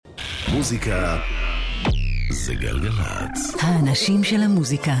מוזיקה זה גלגלצ. האנשים של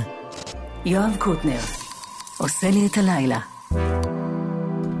המוזיקה. יואב קוטנר עושה לי את הלילה.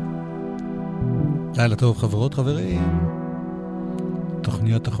 לילה טוב חברות חברים.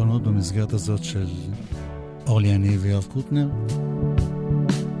 תוכניות אחרונות במסגרת הזאת של אורלי אני ויואב קוטנר.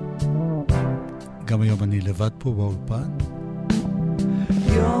 גם היום אני לבד פה באולפן.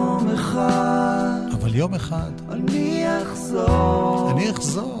 יום אחד, אבל יום אחד אני אחזור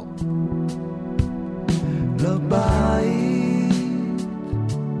לבית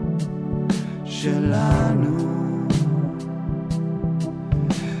שלנו.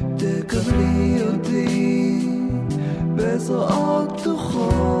 תקבלי אותי בזרועות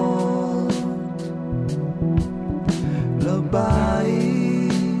פתוחות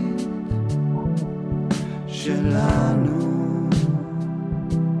לבית שלנו.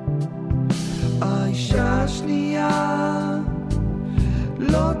 האישה השנייה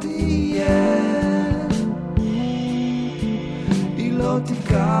לא תהיה, היא לא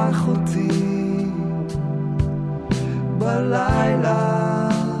תיקח אותי בלילה,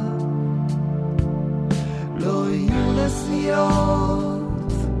 לא יהיו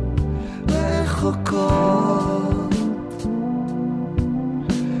נסיעות רחוקות,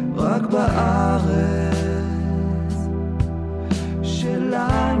 רק בארץ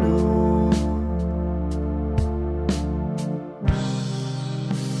שלנו.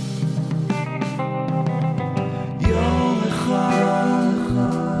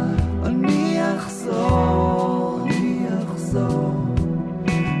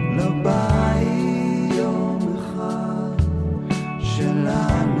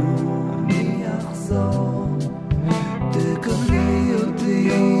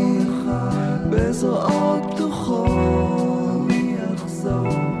 בזרועות פתוחות אני אחזור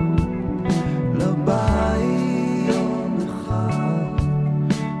לבית יום אחד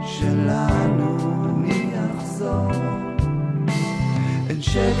שלנו. אני אחזור, אין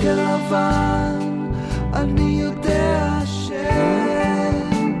שקל לבן, אני יודע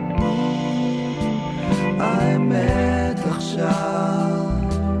שהאמת עכשיו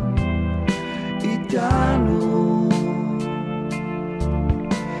איתנו,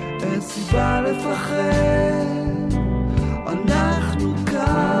 סיבה לפחד, אנחנו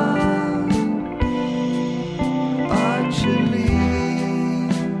כאן עד שלי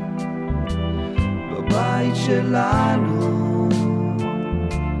בבית שלנו.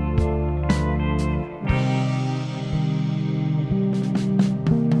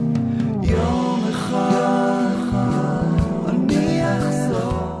 יום אחד אני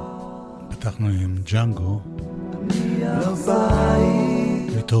אחזור. פתחנו עם ג'אנגו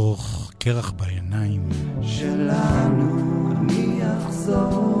לבית מתוך קרח בעיניים שלנו. אני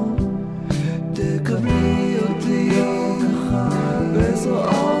אחזור, תקבלי אותי יום אחד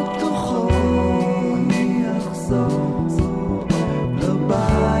בזרועות פתוחות. אני אחזור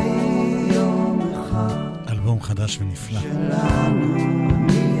לבית יום אחד אלבום חדש ונפלא שלנו.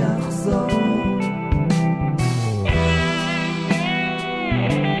 אני אחזור.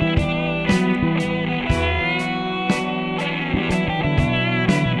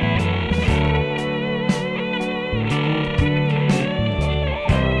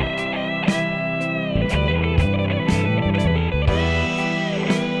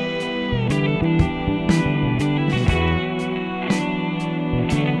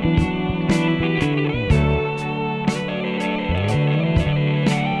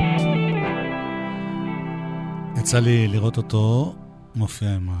 יצא לי לראות אותו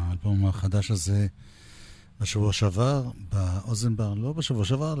מופיע עם האלבום החדש הזה בשבוע שעבר באוזנבר, לא בשבוע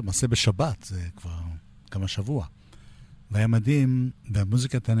שעבר, למעשה בשבת, זה כבר כמה שבוע. והיה מדהים,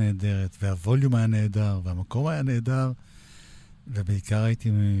 והמוזיקה הייתה נהדרת, והווליום היה נהדר, והמקום היה נהדר, ובעיקר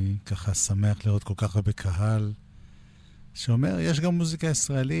הייתי ככה שמח לראות כל כך הרבה קהל, שאומר, יש גם מוזיקה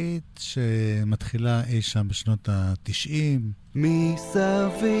ישראלית שמתחילה אי שם בשנות ה-90.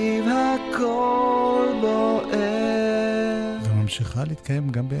 מסביב הכל בוער, וממשיכה להתקיים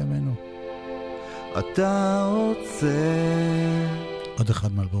גם בימינו. אתה רוצה עוד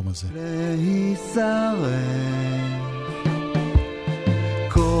אחד מאלבום הזה. להישרף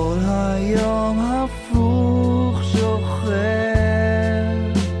כל היום הפוך שוכר,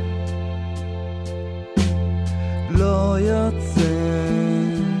 לא יוצא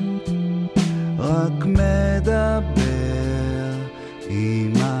רק מדבר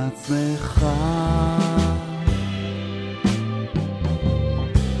עם עצמך.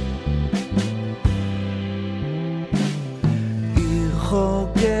 עיר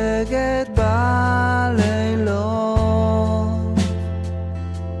חוגגת בלילות,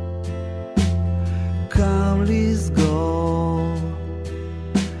 קם לסגור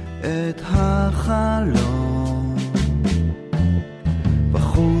את החלום,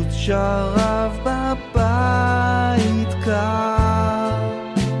 בחוץ שרב בבית קר,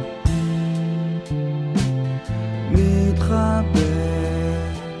 מתחבא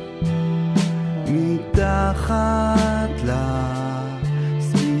מתחת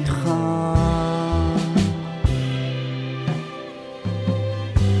לשמיכה.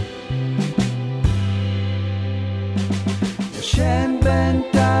 ישן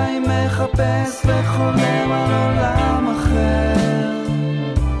בינתיים, מחפש וחולם על עולם אחר,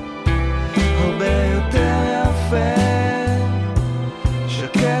 הרבה יותר יפה,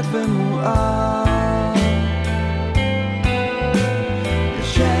 שקט ומואר.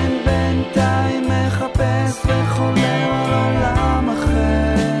 ישן בינתיים, מחפש וחולם על עולם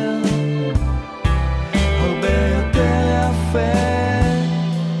אחר, הרבה יותר יפה,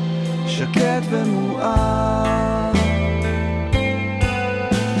 שקט ומואר.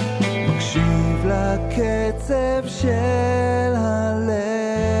 מקשיב לקצב של הלב,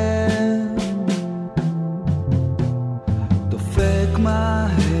 דופק מהר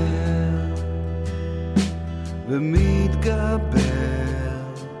ומתגבר,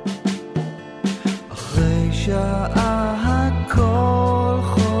 אחרי שעה הכל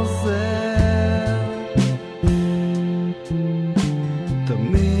חוזר,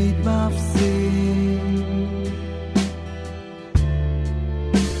 תמיד מפסיד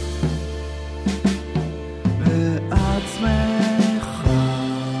לעצמך.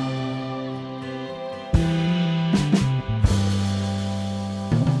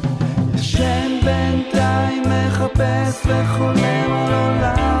 ישן בינתיים, מחפש וחולם על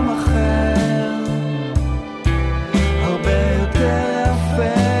עולם אחר, הרבה יותר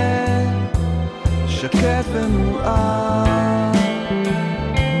יפה, שקט ומואר.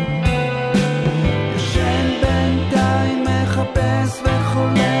 ישן בינתיים, מחפש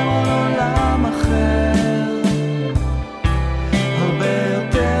וחולם על עולם אחר, הרבה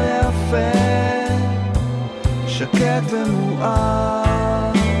יותר יפה, שקט ומואר.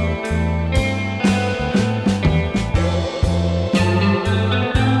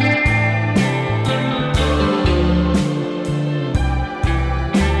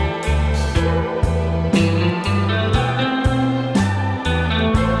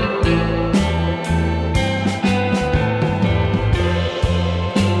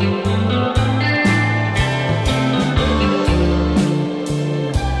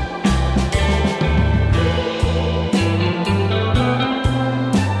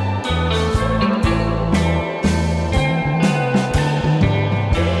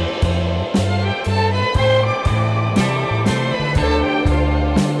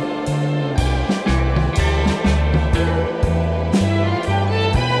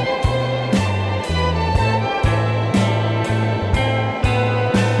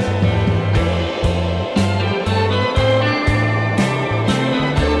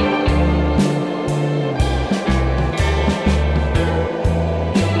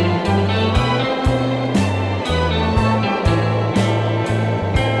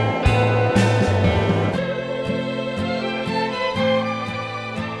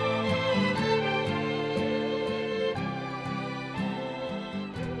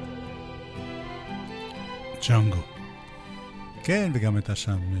 ג'אנגו. כן, וגם הייתה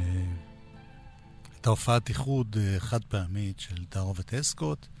שם הייתה הופעת איחוד חד פעמית של תערובת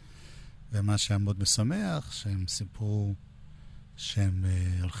אסקוט, ומה שהיה מאוד משמח, שהם סיפרו שהם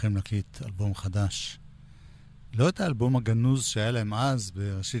הולכים להקליט אלבום חדש. לא את האלבום הגנוז שהיה להם אז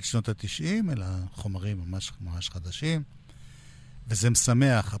בראשית שנות ה-90, אלא חומרים ממש ממש חדשים, וזה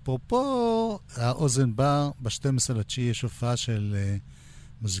משמח. אפרופו האוזן בר, ב-12/9 יש הופעה של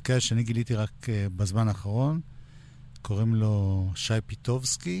מוזיקאי שאני גיליתי רק בזמן האחרון, קוראים לו שי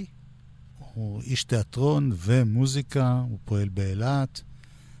פיטובסקי, הוא איש תיאטרון ומוזיקה, הוא פועל באילת,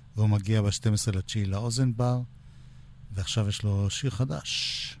 והוא מגיע ב-12/9 לאוזן בר, ועכשיו יש לו שיר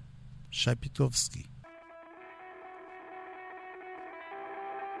חדש, שי פיטובסקי.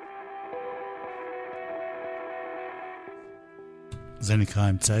 זה נקרא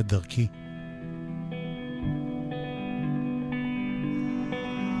אמצע את דרכי.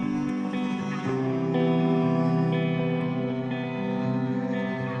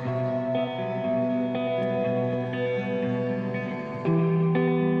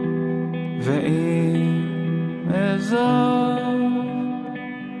 ואם אעזוב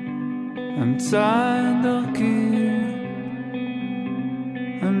אמצע את דרכי,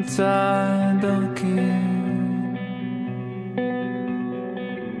 אמצע את דרכי,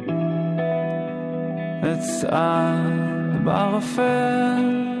 אצעד בערפל,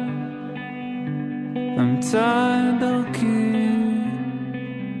 אמצע את דרכי,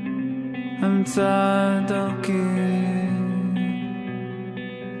 אמצא את דרכי,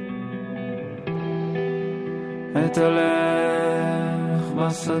 אתהלך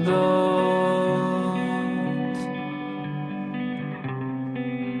בשדות,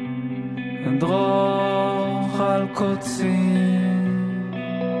 אדרוך על קוצים,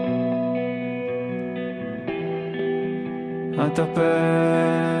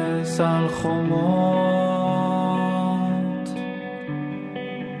 אטפס על חומות,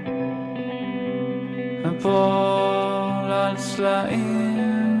 אפול על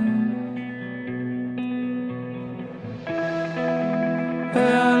סלעים,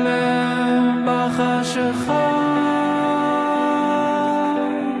 אעלם בחשכה,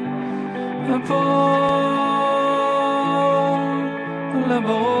 אפול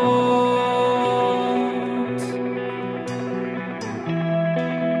לברות,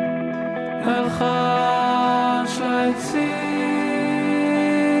 אלחש לעצים,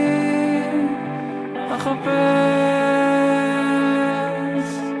 אחפש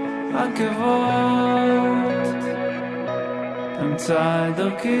עקבות, אמצא את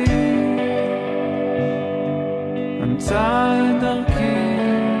דרכי, אמצא את דרכי,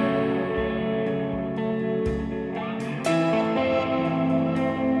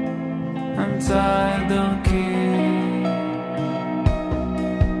 אמצא את דרכי,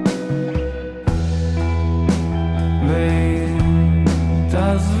 ואם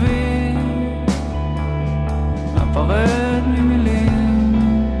תעזבי אפרד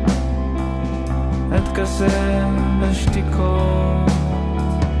ממילים, אתכסה בשתיקות,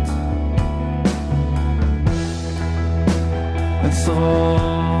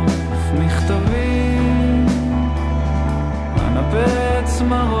 אשרוף מכתבים, אנפץ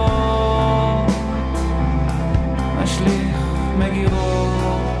מרות, אשליך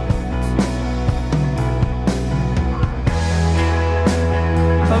מגירות,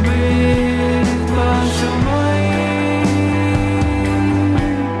 אביט בשמיים,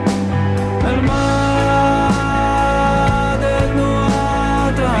 אלמד את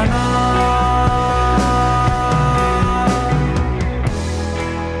תנועת הענן,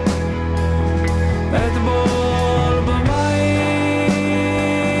 אטבול במים,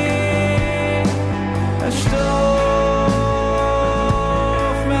 אשטוף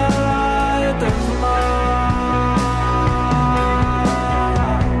מעלי את הזמן,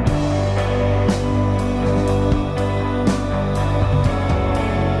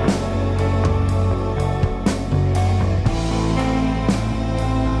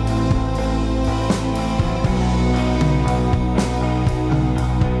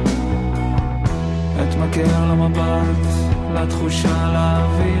 אתמכר למבט, לתחושה,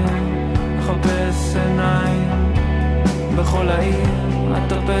 לאוויר, אחפש עיניים בכל העיר,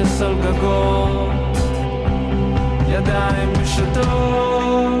 אטפס על גגות, ידיים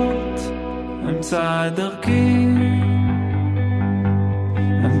משתות, אמצא את דרכי,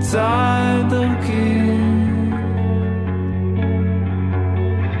 אמצא את דרכי,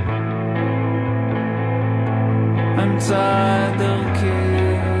 אמצא את דרכי,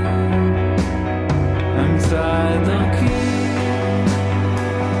 אמצא את דרכי,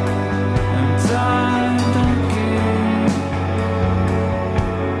 אמצא את דרכי,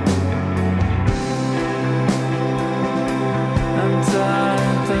 אמצא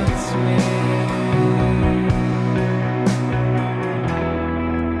את עצמי.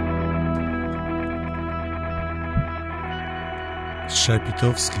 שי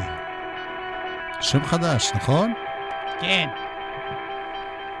פיטובסקי. שם חדש, נכון? כן.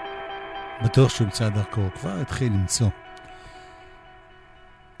 בטוח שהוא ימצא דרכו, הוא כבר התחיל למצוא.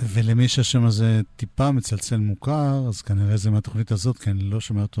 ולמי שהשם הזה טיפה מצלצל מוכר, אז כנראה זה מהתוכנית הזאת, כי אני לא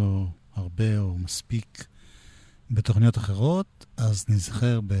שומע אותו הרבה או מספיק בתוכניות אחרות, אז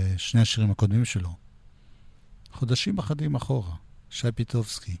נזכר בשני השירים הקודמים שלו. חודשים אחדים אחורה, שי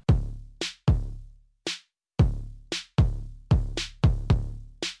פיטובסקי.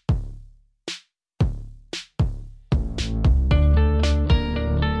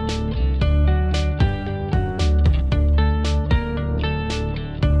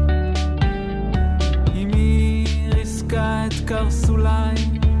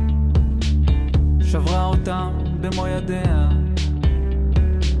 קרסוליים, שברה אותם במו ידיה,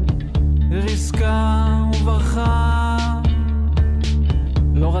 ריסקה וברחה,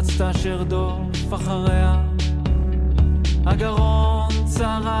 לא רצתה שרדוף אחריה, הגרון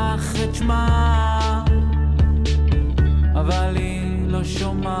צרח את שמה, אבל היא לא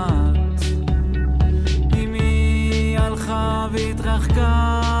שומעת, אמי הלכה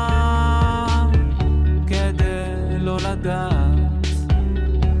והתרחקה כדי לא לדעת,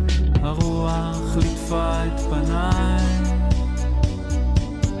 הרוח ליטפה את פניי,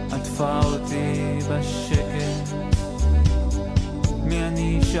 עטפה עטפה אותי בשקט, מי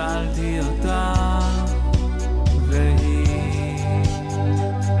אני שאלתי אותה, והיא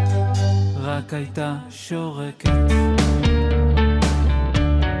רק הייתה שורקת.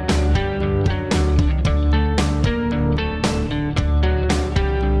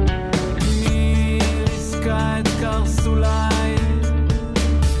 מי ריסקה את קרסולי,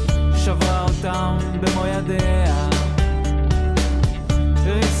 שברה אותם במו ידיה,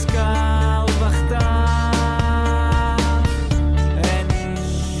 ריסקה ובכתה, איני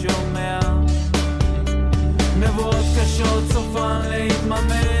שומע נבואות קשות סופן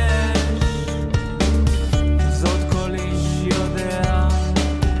להתממש, זאת כל איש יודע,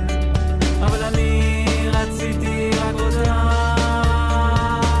 אבל אני רציתי רק אותה,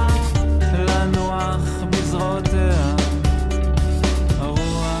 לנוח בזרועותיה,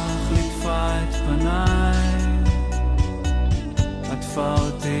 הרוח ליטפה את פניי, עטפה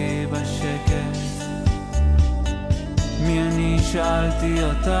אותי בשקט, מי אני שאלתי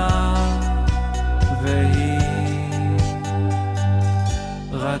אותה, והיא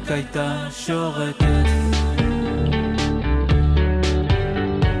רק הייתה שורקת.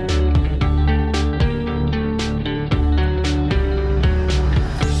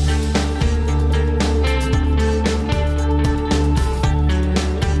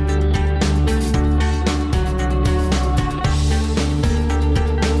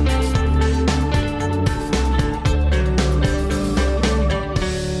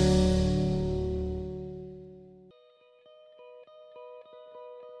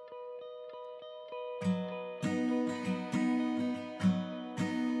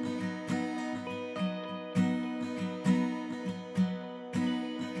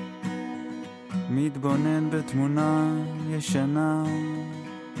 מתבונן בתמונה ישנה,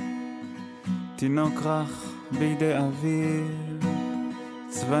 תינוק רך בידי אוויר,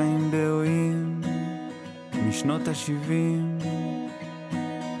 צבעים דהויים משנות ה-70,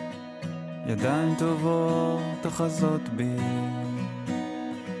 ידיים טובות אוחזות בי,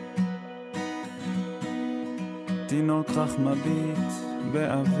 תינוק רך מביט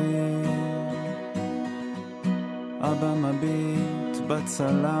באוויר, אבא מביט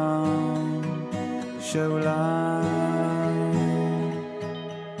בצלם, שאולי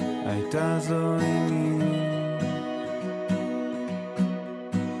הייתה זו אימי,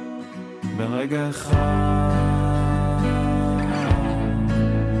 ברגע אחד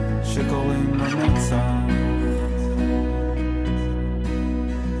שקוראים לו נצח,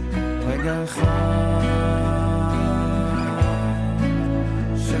 רגע אחד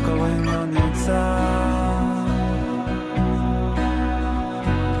שקוראים לו נצח,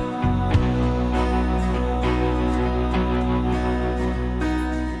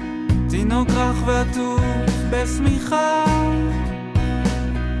 תינוק רך ועטוף בשמיכה,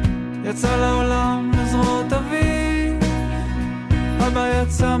 יצא לעולם לזרועות אביו, אבא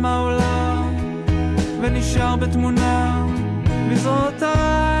יצא מהעולם ונשאר בתמונה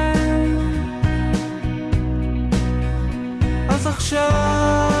בזרועותיי, אז עכשיו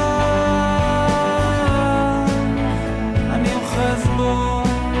אני אוחז בו,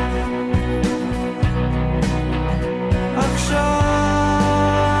 עכשיו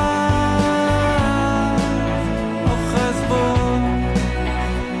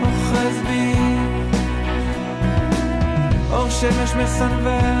שמש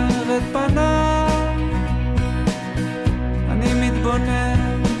מסנבר את פניו, אני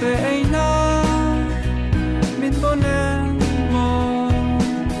מתבונן בעיניו, מתבונן בו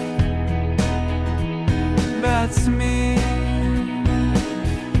בעצמי,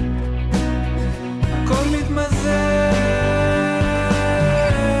 הכל מתמזג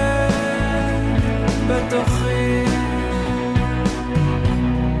בתוכי,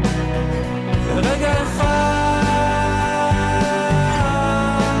 ברגע אחד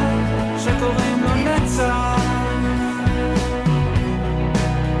שקוראים לו נצח,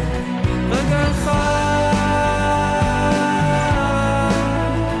 רגע אחד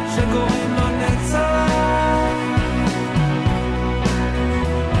שקוראים לו נצח,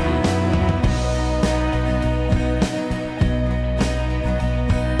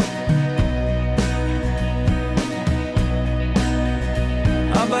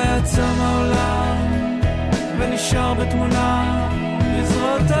 אבא יצא מהעולם ונשאר בתמונה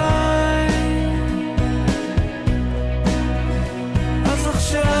בזרועותיי, אז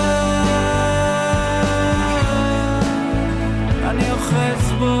עכשיו אני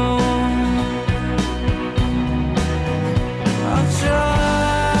אוחז בו, עכשיו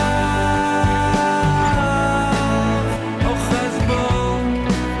אוחז בו,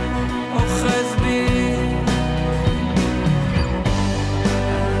 אוחז בי,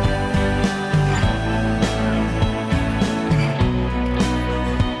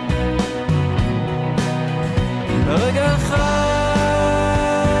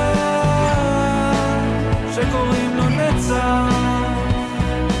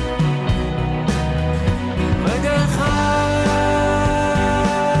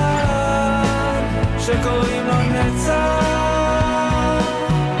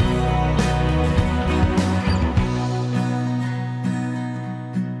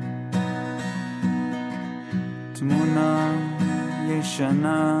 תמונה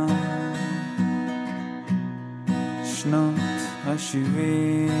ישנה, שנות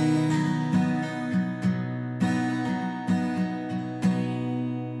ה-70.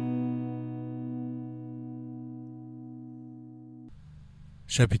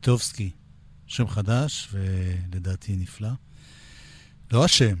 שי פיטובסקי, שם חדש ולדעתי נפלא. לא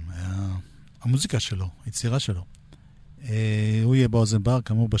השם, המוזיקה שלו, היצירה שלו. הוא יהיה באוזן בר,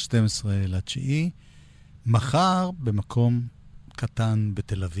 כאמור ב-12/9. מחר במקום קטן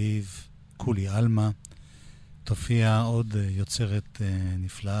בתל אביב, קולי אלמה, תופיע עוד יוצרת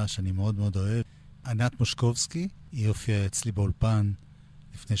נפלאה שאני מאוד מאוד אוהב. ענת מושקובסקי, היא הופיעה אצלי באולפן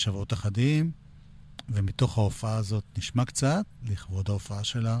לפני שבועות אחדים, ומתוך ההופעה הזאת נשמע קצת לכבוד ההופעה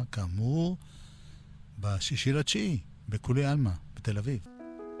שלה, כאמור, ב-6/9 בקולי אלמה, בתל אביב.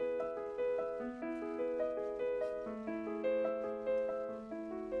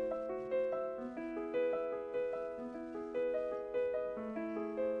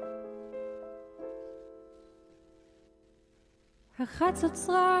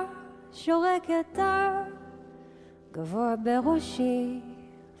 החצוצרה שורקת גבוה בראשי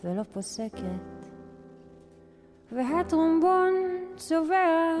ולא פוסקת, והטרומבון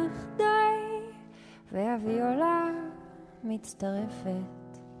צובח די, והוויולה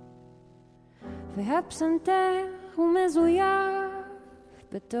מצטרפת, והפסנתר הוא מזויף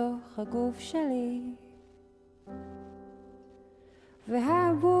בתוך הגוף שלי,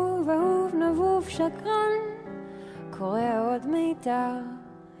 והבוב אהוב נבוב שקרן קורא עוד מיתר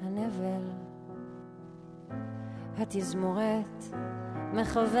הנבל. התזמורת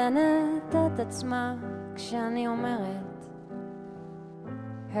מכוונת את עצמה כשאני אומרת,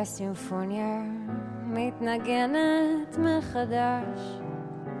 הסימפוניה מתנגנת מחדש.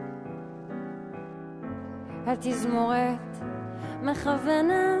 התזמורת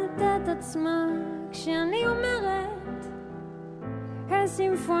מכוונת את עצמה כשאני אומרת,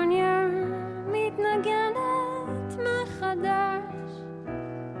 הסימפוניה מתנגנת מחדש.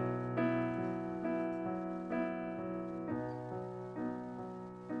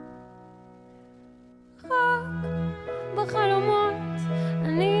 רק בחלומות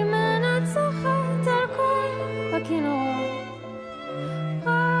אני מנצחת על כל הכינורות,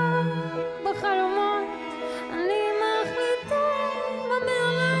 רק בחלומות אני מחליטה מה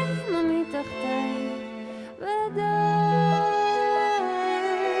מעליי מה מתחתיי, ודי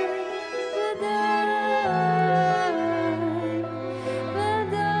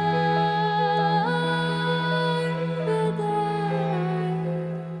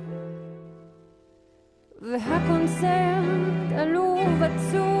והקונצרט עלוב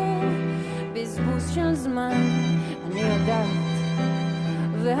עצוב, בזבוז של זמן אני יודעת,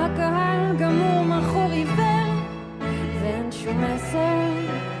 והקהל גמור מאחור עיוור ואין שום מסר.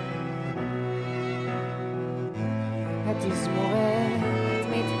 התזמורת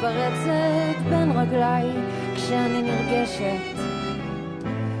מתפרצת בין רגליי כשאני נרגשת,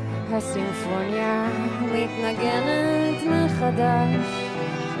 הסימפוניה מתנגנת מחדש.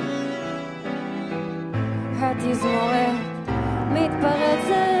 התזמורת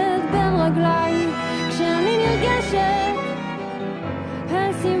מתפרצת בין רגליי כשאני נרגשת,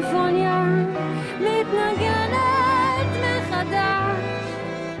 הסימפוניה מתנגנת מחדש.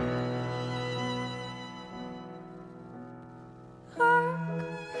 רק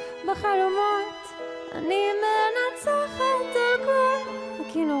בחלומות אני מנצחת על כל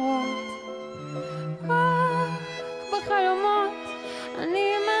הכינורות, רק בחלומות אני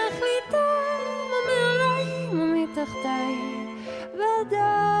מחליטה מתחתיי, ודי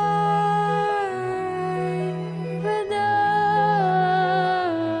ודי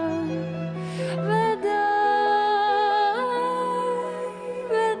ודי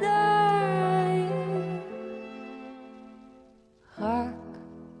ודי. רק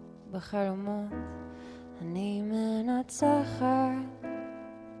בחלומות אני מנצחת,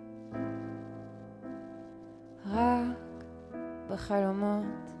 רק בחלומות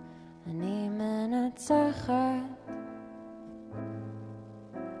אני מנצחת,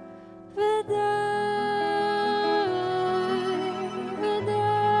 ודי ודי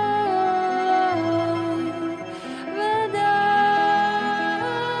ודי ודי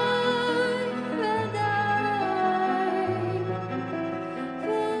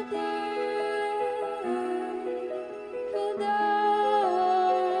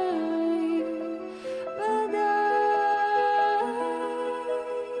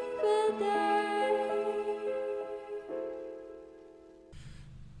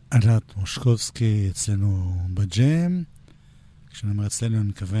ענת מושקובסקי אצלנו בג'ם. כשאני אומר אצלנו אני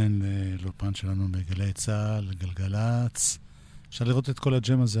מתכוון לאולפן שלנו בגלי צהל, גלגלץ. אפשר לראות את כל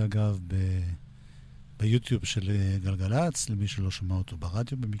הג'ם הזה אגב ביוטיוב של גלגלץ, למי שלא שמע אותו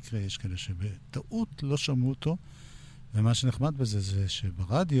ברדיו במקרה, יש כאלה שבטעות לא שמעו אותו, ומה שנחמד בזה זה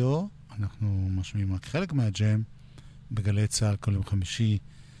שברדיו אנחנו משמיעים רק חלק מהג'ם בגלי צהל כל יום חמישי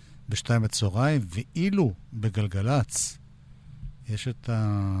בשתיים בצהריים, ואילו בגלגלץ יש את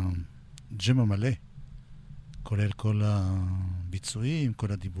הג'ם המלא, כולל כל הביצועים,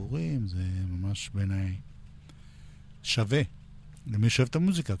 כל הדיבורים, זה ממש בעיניי שווה, למי שאוהב את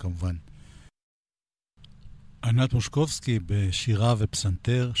המוזיקה כמובן. ענת מושקובסקי בשירה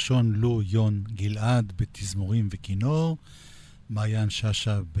ופסנתר, שון לו יון גלעד בתזמורים וכינור, מעיין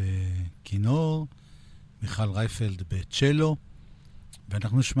ששה בכינור, מיכל רייפלד בצ'לו,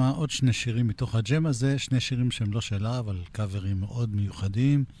 ואנחנו נשמע עוד שני שירים מתוך הג'ם הזה, שני שירים שהם לא שלה, אבל קאברים מאוד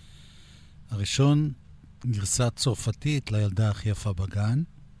מיוחדים. הראשון, גרסה צרפתית לילדה הכי יפה בגן,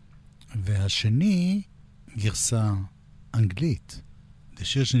 והשני, גרסה אנגלית. זה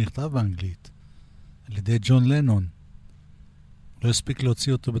שיר שנכתב באנגלית, על ידי ג'ון לנון. לא הספיק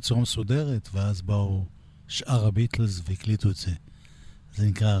להוציא אותו בצורה מסודרת, ואז באו שאר הביטלס והקליטו את זה. זה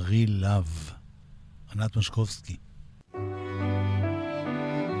נקרא Real Love. ענת משקובסקי.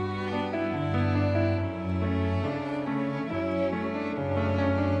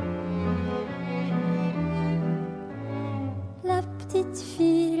 La petite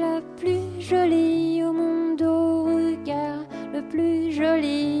fille la plus jolie au monde, au regard le plus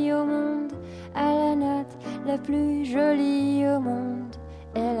joli au monde, à la natte la plus jolie au monde,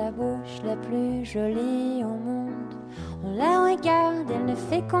 et la bouche la plus jolie au monde. On la regarde, elle ne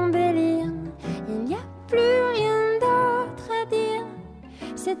fait qu'embellir, il n'y a plus rien d'autre à dire.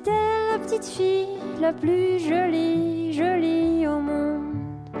 C'est elle la petite fille la plus jolie, jolie au monde.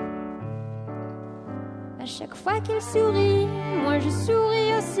 À chaque fois qu'elle sourit, moi je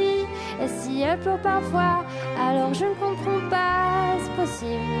souris aussi. Et si elle pleure parfois, alors je ne comprends pas. C'est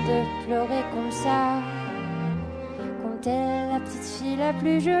possible de pleurer comme ça, quand elle est la petite fille la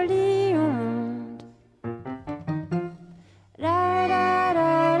plus jolie au monde. La la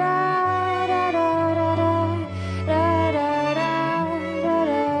la la la la la la la la la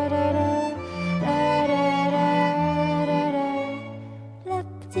la la la. La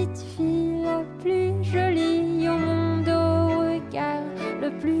petite fille la plus jolie au monde, au regard le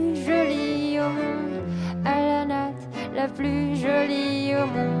plus joli au monde, à la natte la plus jolie au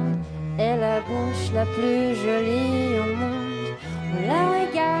monde, et la bouche la plus jolie au monde. On la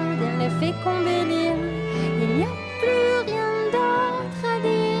regarde, elle ne fait qu'embellir, il n'y a plus rien d'autre à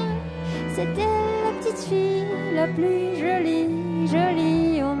dire. C'est elle la petite fille la plus jolie,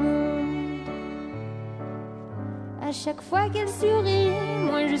 jolie au monde. À chaque fois qu'elle sourit,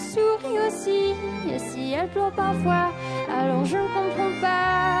 moi je souris aussi. Et si elle pleure parfois, alors je ne comprends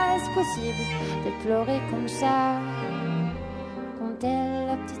pas. C'est possible de pleurer comme ça, quand elle est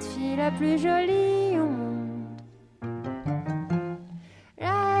la petite fille la plus jolie au monde.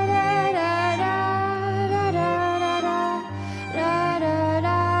 La la la la la la la la la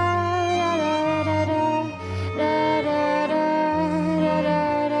la la la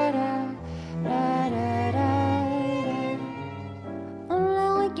la la. On la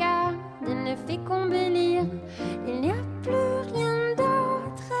regarde, elle ne fait qu'embellir, il n'y a plus rien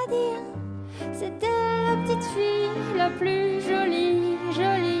d'autre à dire. C'est elle la petite fille la plus jolie,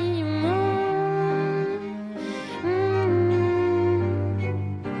 jolie au monde.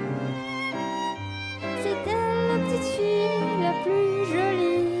 C'est elle la petite fille la plus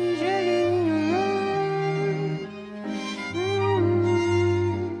jolie, jolie au monde.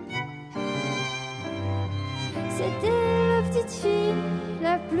 C'est elle la petite fille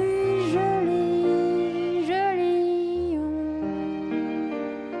la plus jolie, jolie au monde.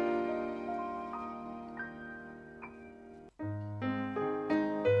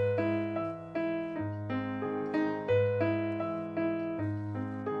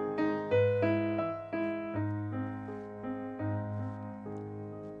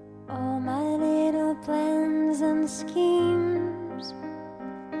 All my little plans and schemes,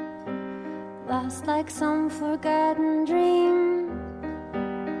 lost like some forgotten dream.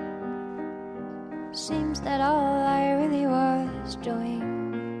 Seems that all I really was doing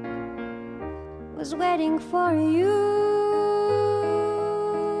was waiting for you.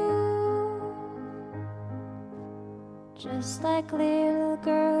 Just like little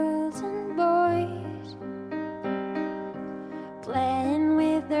girls and boys playing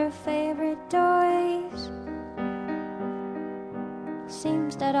with their favorite toys.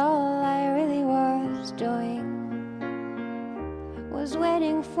 Seems that all I really was doing was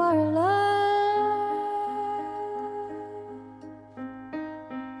waiting for love.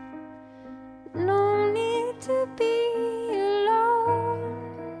 No need to be alone.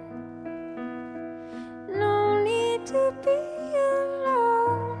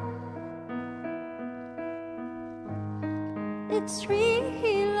 it's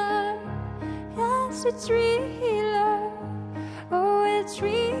real love. Yes, it's real love. Oh, it's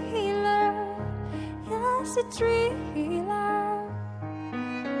real love. Yes, it's real love.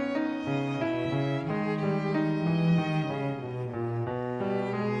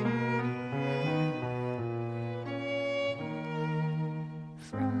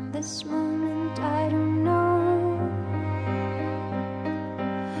 From this moment I don't know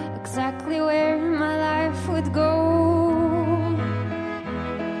exactly where my life would go.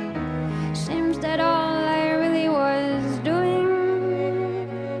 Seems that all I really was doing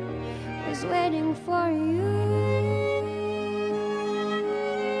was waiting for you.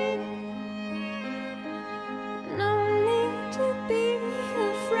 No need to be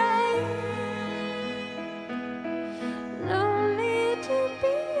afraid. No need to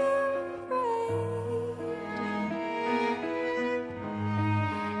be afraid.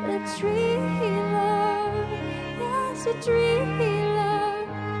 It's real love. Yes, it's real love.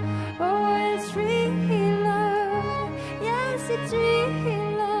 Oh, it's real love. Yes, it's real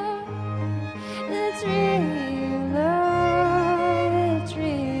love. It's real love. It's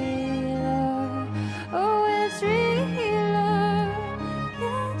real love. Oh, it's real love.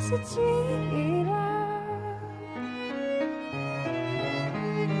 Yes, it's real love.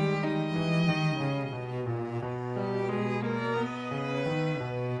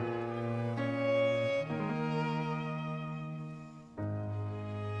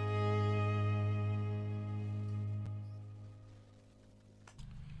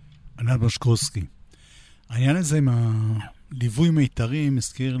 ענת בשקרוסקי. העניין הזה עם הליווי מיתרים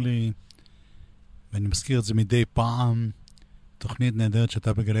הזכיר לי, ואני מזכיר את זה מדי פעם, תוכנית נהדרת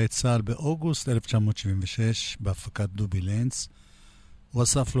שהייתה בגלי צה"ל באוגוסט 1976 בהפקת דובי לנץ. הוא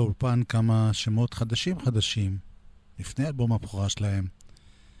אסף לאולפן כמה שמות חדשים לפני אלבום הבכורה שלהם,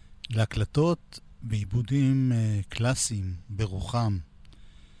 להקלטות בעיבודים קלאסיים ברוחם.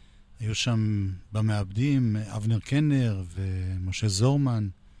 היו שם במעבדים אבנר קנר ומשה זורמן,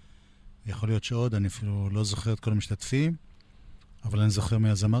 יכול להיות שעוד, אני אפילו לא זוכר את כל המשתתפים, אבל אני זוכר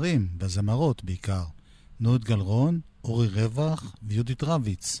מהזמרים והזמרות בעיקר. נוד גלרון, אורי רווח ויהודית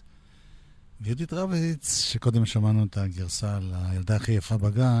רביץ. ויהודית רביץ, שקודם שמענו את הגרסה על הילדה הכי יפה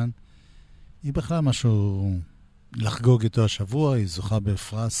בגן, היא בכלל משהו לחגוג איתו השבוע, היא זוכה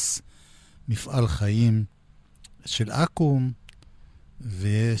בפרס מפעל חיים של אקום,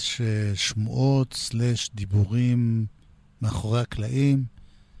 ויש שמועות / דיבורים מאחורי הקלעים,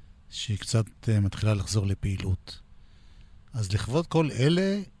 שהיא קצת מתחילה לחזור לפעילות. אז לכבוד כל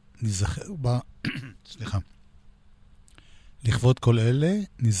אלה נזכר בה, סליחה. לכבוד כל אלה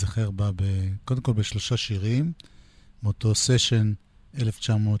נזכר בה קודם כל ב3 שירים, מאותו סשן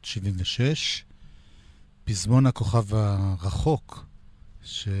 1976, פזמון הכוכב הרחוק,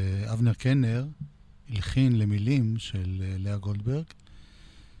 שאבנר קנר הלחין למילים של לאה גולדברג,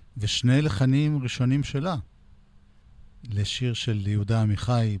 ושני לחנים ראשונים שלה, לשיר של יהודה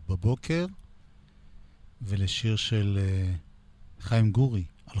עמיחי בבוקר, ולשיר של חיים גורי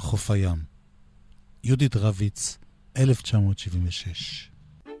על חוף הים. יהודית רביץ, 1976.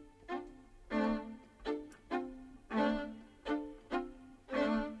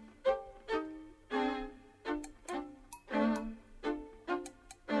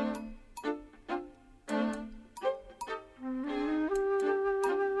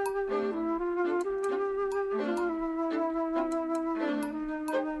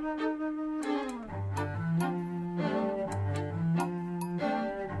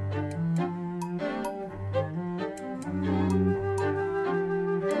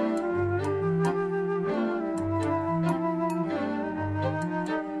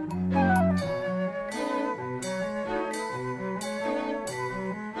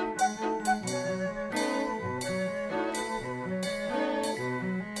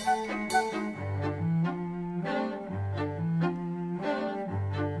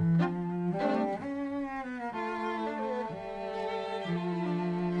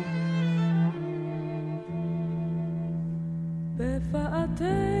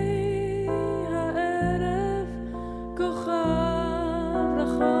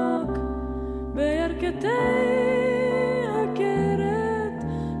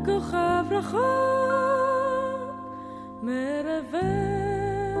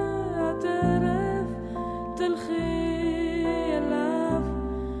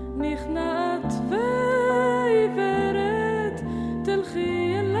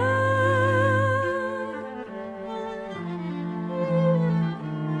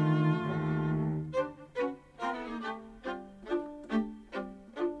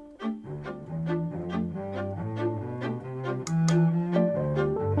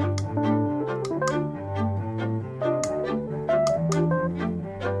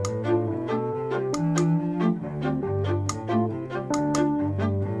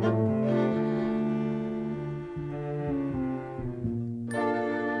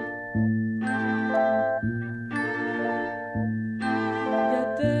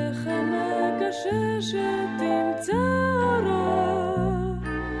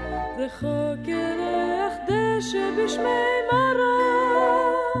 רחוק ירח דשא בשמי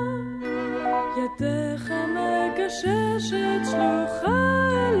מרום, ידך מגששת שלוחה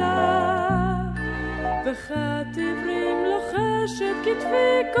אליו, וחד עברים לוחשת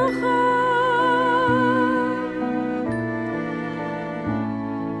כתפי כוכב,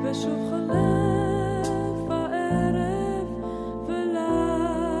 ושוב חולף הערב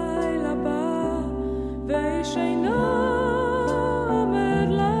ולילה בא, ואיש אינו אומר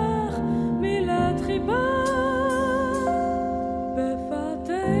לך מילת חיבה,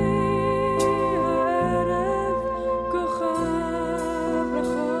 בפאתי הערב כוכב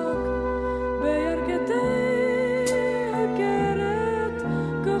רחוק, בירכתי הכרת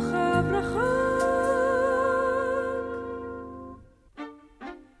כוכב רחוק.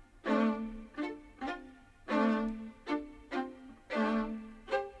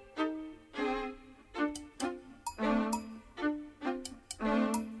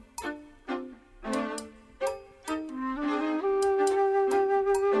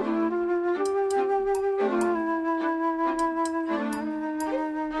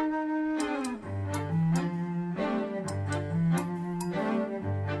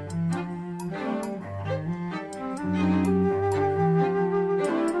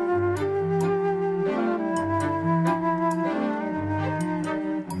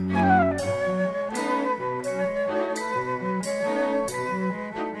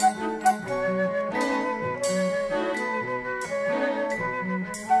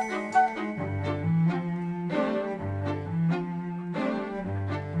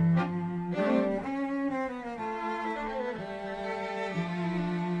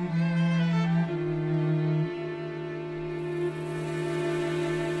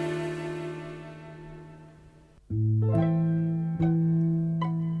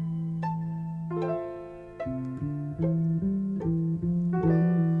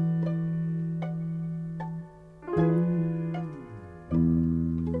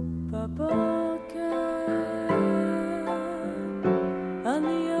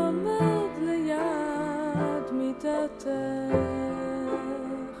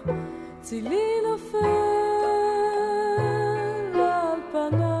 צילי נופל על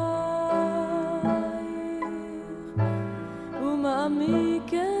פנייך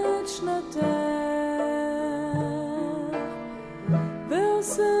ומעמיק את שנתך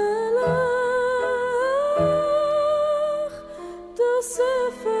ועושה לך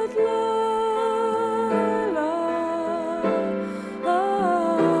תוספת לילה.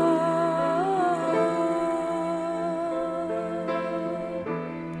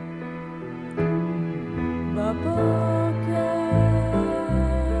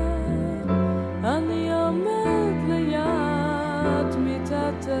 אני עומד ליד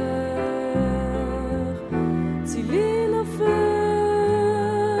מיטתך, צילי נופל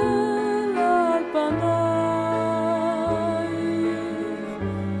על פנייך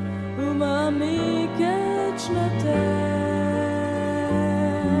ומעמיק את שנתך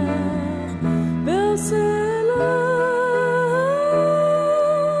ועושה לך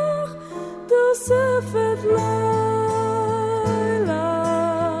תוספת לילה.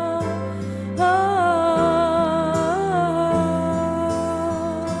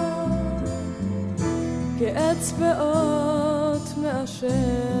 אצבעות מאשר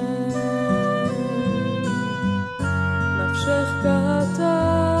נפשך קהתה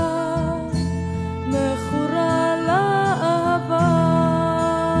מכורה לאהבה,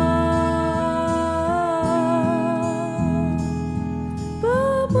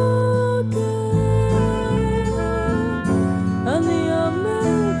 בבוקר אני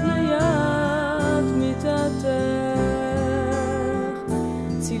עומד ליד מיטתך,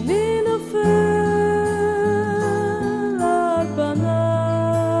 צילי נופל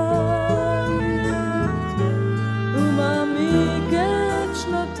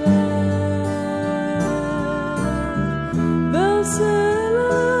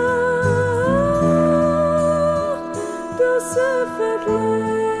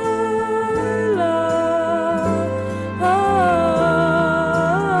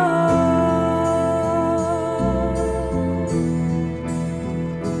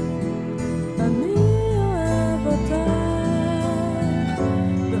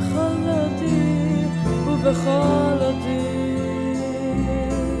בכל אותי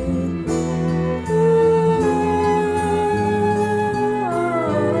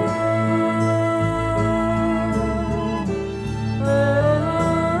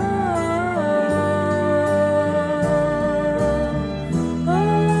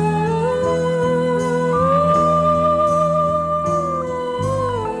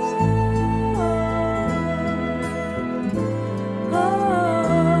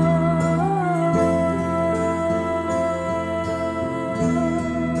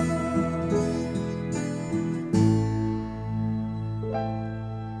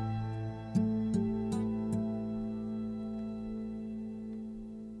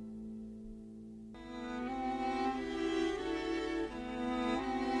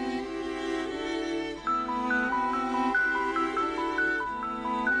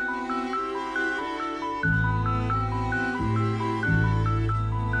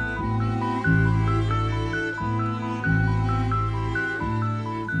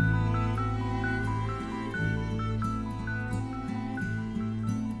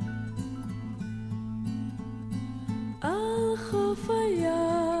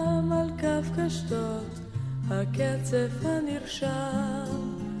קשתות הקצף הנרשם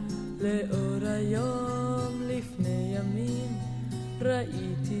לאור היום לפני ימים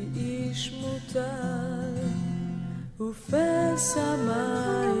ראיתי איש מוטל ופסע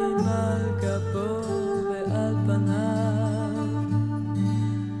מים על גבו ועל פניו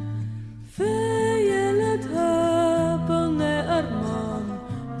וילד הבונה ארמון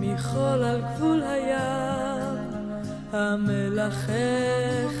מחול על גבול הים המלחך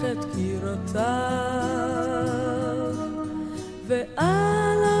את קירותיו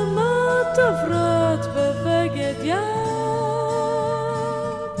ועל אמות עוברות בבגד ים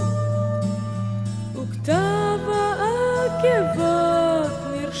וכתב העקבות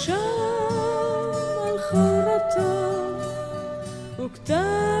נרשם על חורתו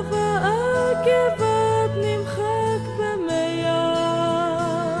וכתב העקבות נמחק במים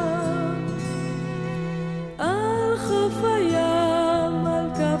על חוף הים על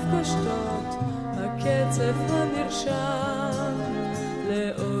כף קשתות הקצף הנרשם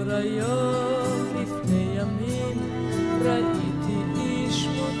לאור היום לפני ימים ראיתי איש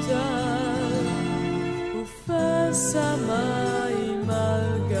מוטל ופסע מים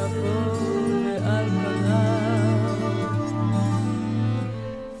על גבו ועל פניו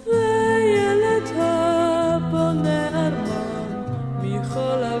וילד הבונה ארמון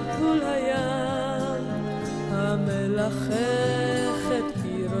מחול על גבול הים המלחך את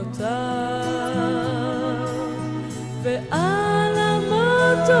קירותיו ועל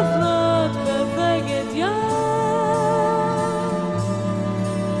אמות עוברות בבגד ים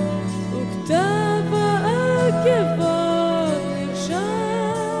וכתב העקבות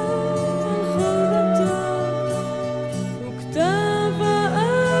נרשם על חורתו וכתב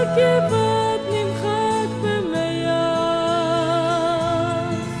העקבות נמחק במים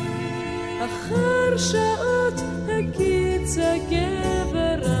אחר שעות הקיץ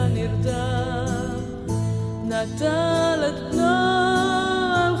הגבר הנרדם נטל את בנו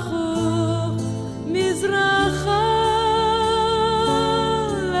הלכו מזרחה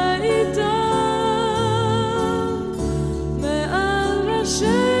לאיתם מעל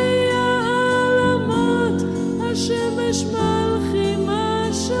ראשי העלמות השמש מלכים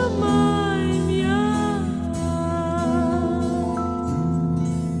השמיים ים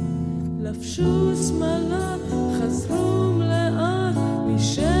לבשו שמלות חזרו מלאות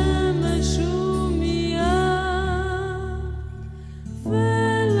משמש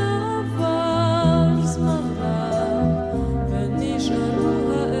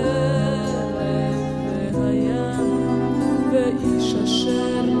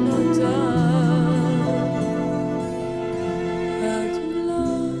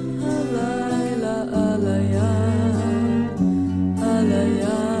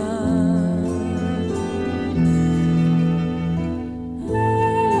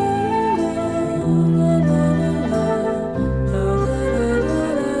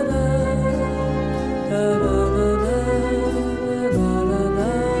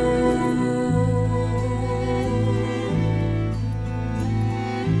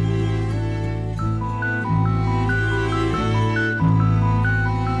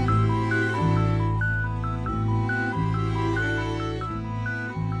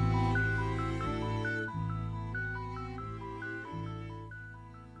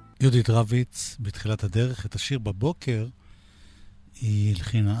יהודית רביץ, בתחילת הדרך, את השיר בבוקר, היא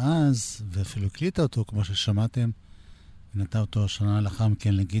הלחינה אז, ואפילו הקליטה אותו, כמו ששמעתם, ונתנה אותו שנה לאחר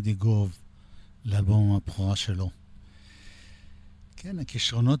מכן לגידי גוב, לאלבום הבכורה שלו. כן,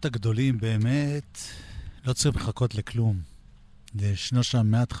 הכישרונות הגדולים באמת לא צריך לחכות לכלום. זה ישנו שם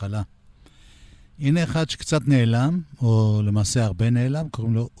מההתחלה. הנה אחד שקצת נעלם, או למעשה הרבה נעלם,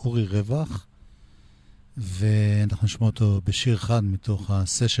 קוראים לו אורי רווח, ואנחנו נשמע אותו בשיר אחד מתוך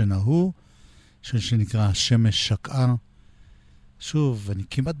הסשן ההוא, שנקרא השמש שקעה. שוב, אני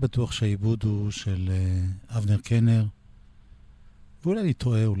כמעט בטוח שהעיבוד הוא של אבנר קנר, ואולי אני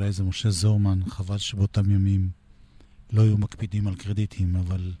טועה, אולי זה משה זורמן, חבל שבאותם ימים לא היו מקפידים על קרדיטים,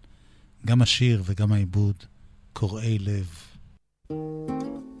 אבל גם השיר וגם העיבוד קוראי לב.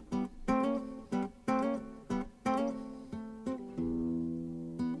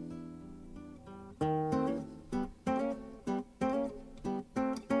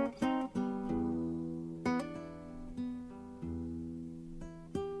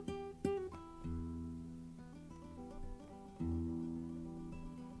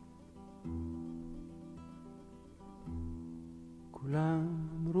 כולם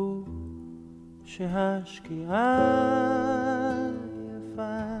אמרו שהשקיעה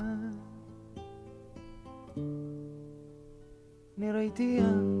יפה,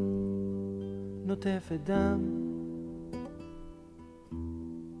 נראיתיה נוטפת דם,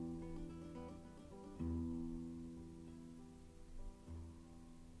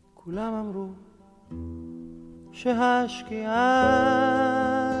 כולם אמרו שהשקיעה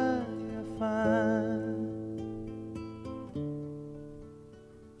יפה,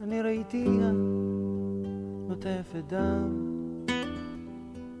 אני ראיתיה נוטפת דם,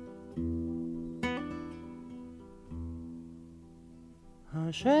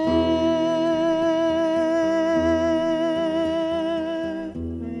 השמש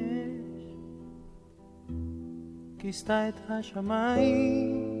כיסתה את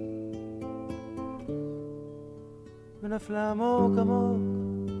השמיים ונפלה עמוק עמוק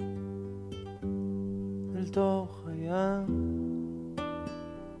אל תוך הים.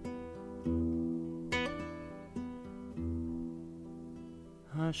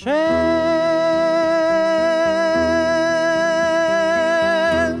 השמש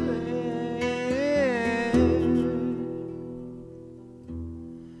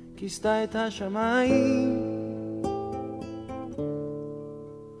כיסתה את השמיים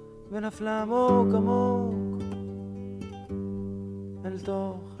ונפלה עמוק עמוק אל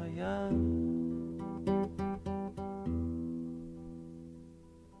תוך הים.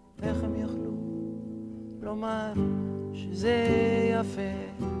 איך הם יכלו לומר שזה יפה?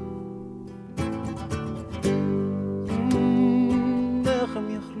 איך הם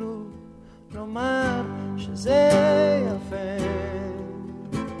יכלו לומר שזה יפה?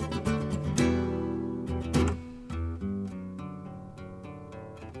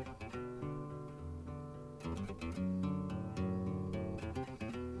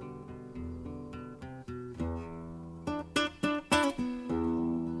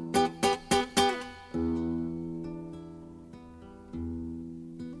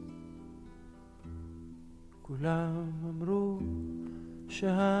 כולם אמרו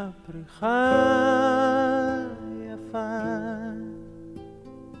שהפריחה יפה,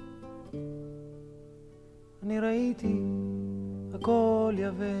 אני ראיתי הכל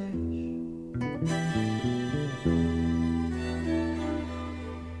יבש,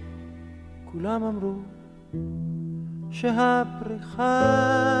 כולם אמרו שהפריחה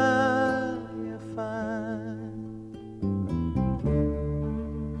יפה,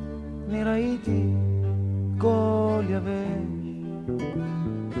 אני ראיתי הכל יבש,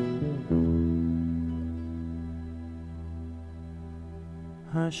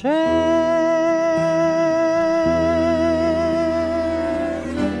 השמש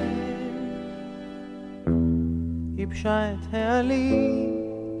ייבשה את העלים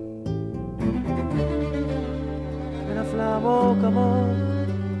ונפלה עמוק עמוק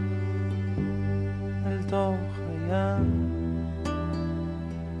אל תוך הים.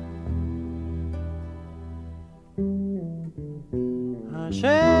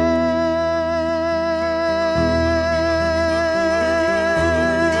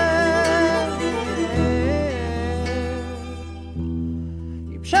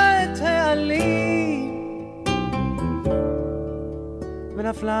 ייבשה את העלים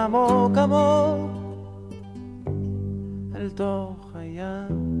ונפלה עמוק עמוק אל תוך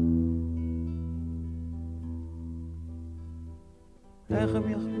הים. איך הם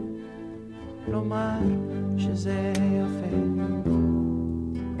יכלו לומר שזה יפה?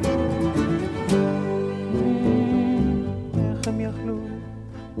 איך הם יכלו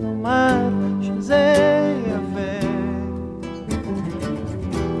לומר שזה יפה?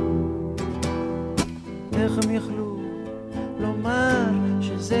 איך הם יכלו לומר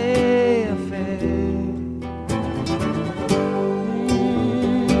שזה יפה?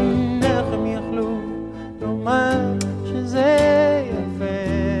 איך הם יכלו לומר שזה יפה?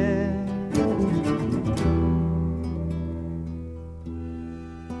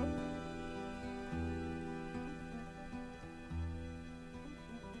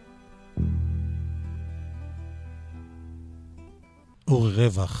 אורי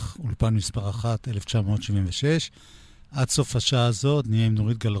רווח, אולפן מספר 1, 1976. עד סוף השעה הזאת נהיה עם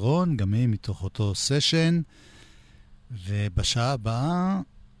נורית גלרון, גם היא מתוך אותו סשן, ובשעה הבאה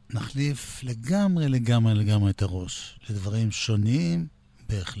נחליף לגמרי את הראש, לדברים שונים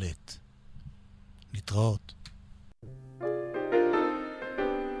בהחלט. להתראות.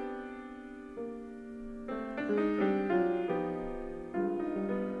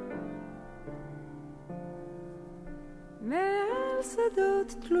 מעל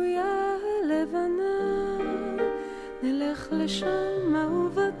שדות תלויה לבנה, נלך לשם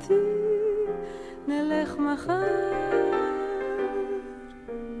אהובתי, נלך מחר.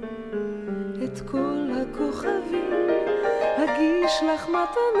 את כל הכוכבים אגיש לך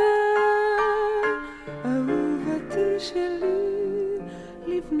מתנה, אהובתי שלי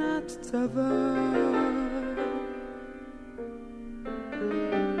לבנת צבא.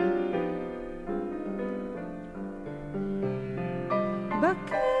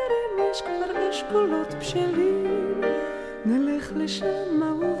 בקרן אשכולות בשלים, נלך לשם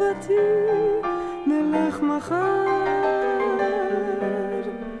אהובתי, נלך מחר,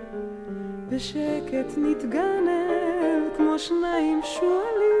 בשקט נתגנב כמו שניים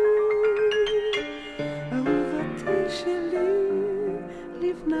שואלים, אהובתי שלי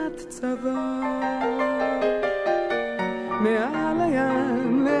לבנת צבא. מעל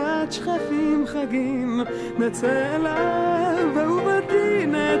הים ליד שכפים חגים נצא אליו, אהובתי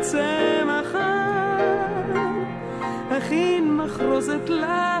נצא מחר, הכין מחרוזת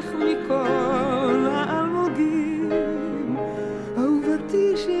לך מכל האלמוגים,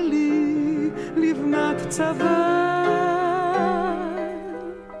 אהובתי שלי לבנת צבא.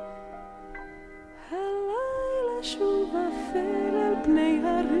 הלילה שוב אפל על פני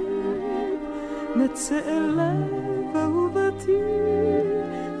הרים, נצא אליו אהובתי,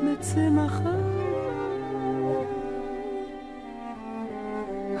 נצא מחר,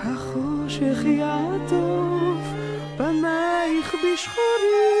 החושך יעטוף פנייך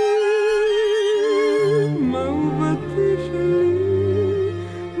בשחורים, אהובתי שלי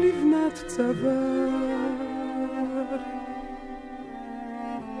לבנת צבא.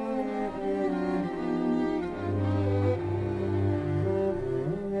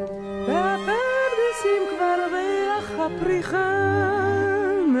 והפרדסים כבר ריח הפריחה,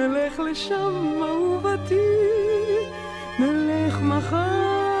 נלך לשם אהובתי, נלך מחר,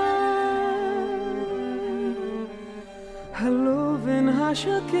 הלובן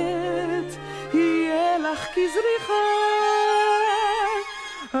השקט יהיה לך כזריחה,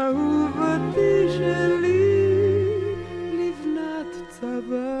 אהובתי שלי לבנת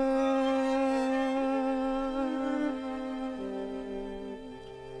צבא.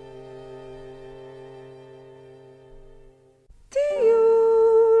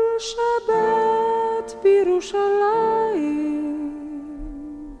 טיול שבת בירושלים,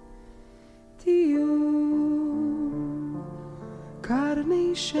 טיול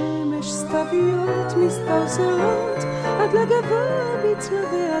קרני שמש סתוויות מסתלסלות עד לגבה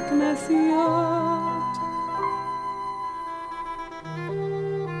בצלבי הכנסיות,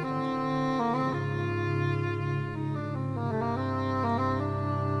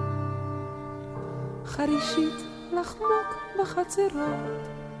 חרישית לחמוק בחצרות,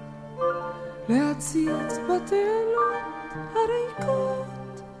 להציץ בתעלות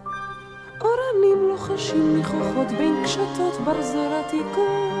הריקות, אורנים לוחשים ניחוחות בין קשתות ברזל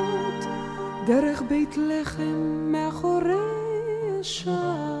עתיקות, דרך בית לחם מאחורי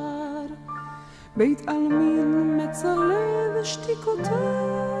השער, בית עלמין מצלב שתיקותיו,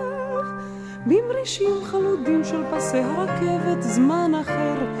 במרישים חלודים של פסי הרכבת, זמן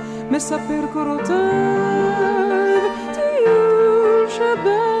אחר מספר קורותיו, טיול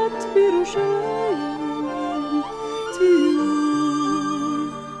שבת בירושלים, טיול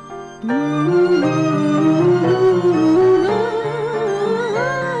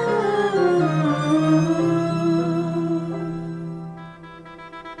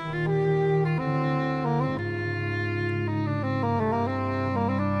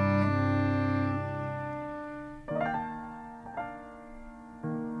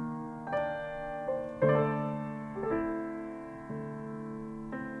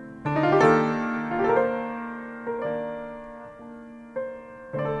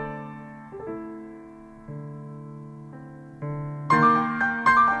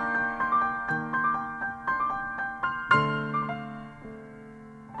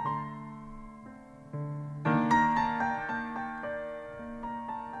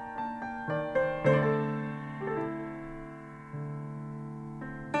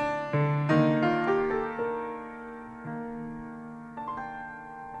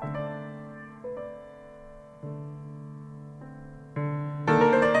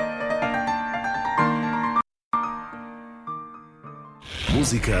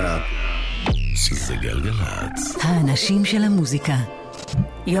מוזיקה זה גלגלצ. האנשים של המוזיקה.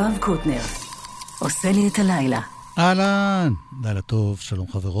 יואב קוטנר עושה לי את הלילה. אהלן, לילה טוב, שלום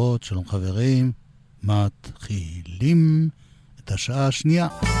חברות, שלום חברים. מתחילים את השעה השנייה.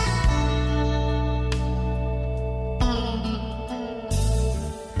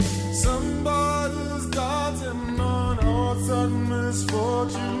 Somebody's got him on all sudden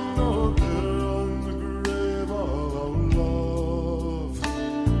misfortune, no girl on the grave of our love.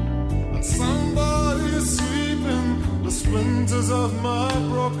 And somebody's sweeping the splinters of my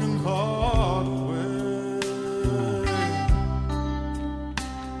broken heart away.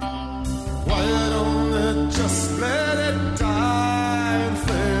 Why don't they just let it die and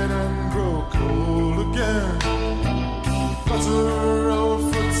fade and grow cold again? Flutter our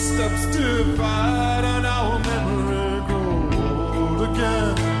footsteps divide and our memory grow old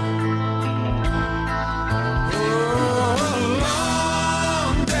again.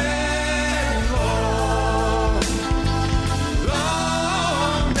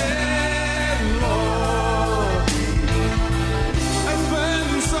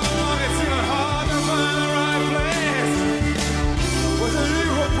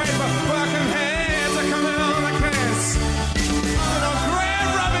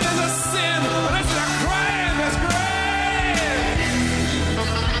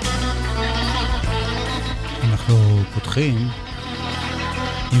 פותחים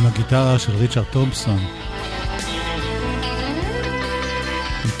עם הגיטרה של ריצ'רד תומפסון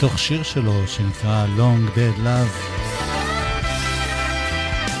מתוך שיר שלו שנקרא Long Dead Love.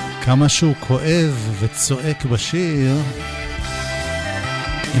 כמה שהוא כואב וצועק בשיר,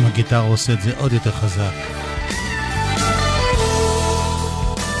 עם הגיטרה עושה את זה עוד יותר חזק.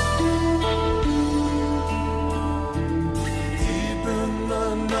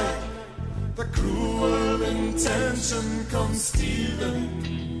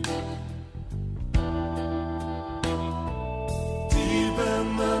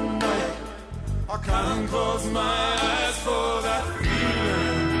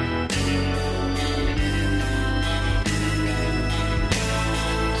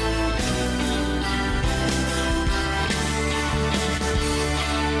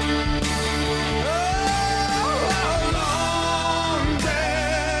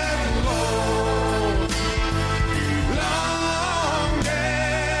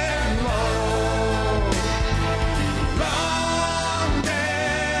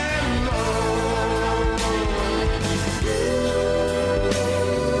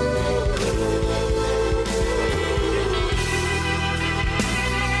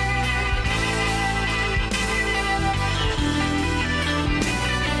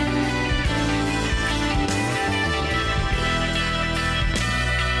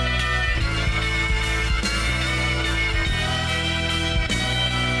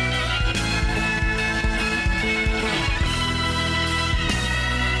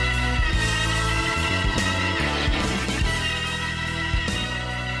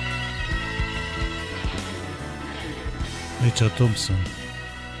 ריצ'רד תומפסון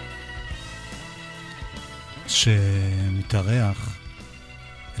שמתארח,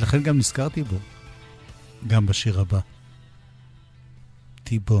 ולכן גם נזכרתי בו גם בשיר הבא,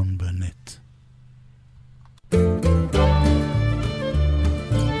 טיבון בנט.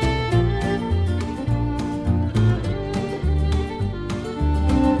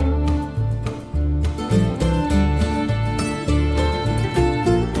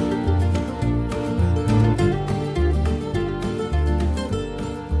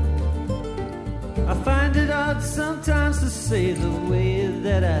 Sometimes to say the way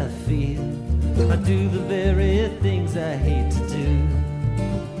that I feel, I do the very things I hate to do.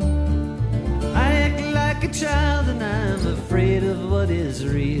 I act like a child and I'm afraid of what is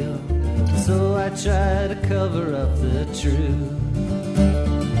real, so I try to cover up the truth.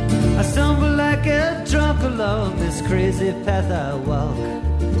 I stumble like a drunk along this crazy path I walk.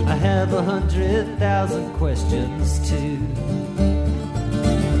 I have 100,000 questions too.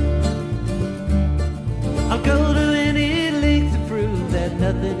 I'll go to any length to prove that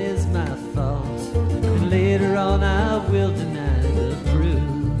nothing is my fault, and later on I will deny the proof.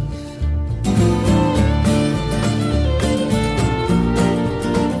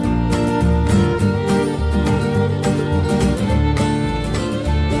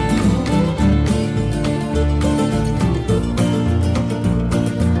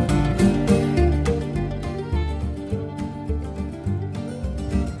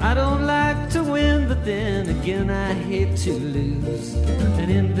 I don't like to win, but then again I hate to lose, and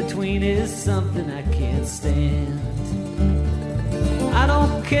in between is something I can't stand. I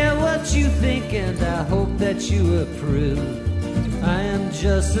don't care what you think and I hope that you approve. I am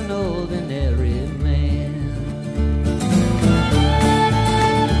just an ordinary man.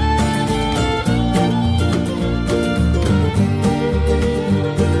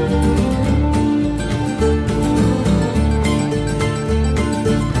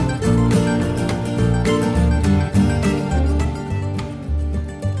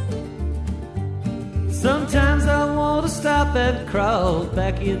 Sometimes I want to stop and crawl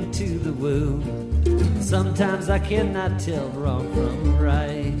back into the womb. Sometimes I cannot tell wrong from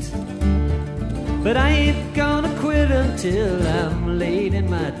right. But I ain't gonna quit until I'm laid in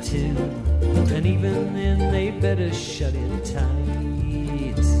my tomb. And even then they better shut it tight.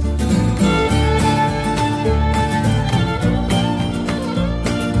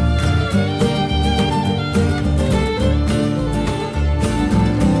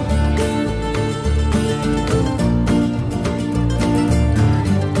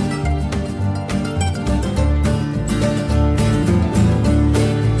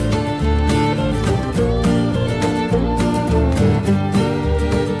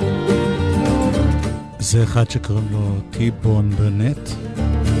 זה אחד שקוראים לו טיבון בנט,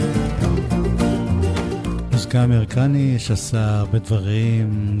 מוזיקה אמריקני שעשה הרבה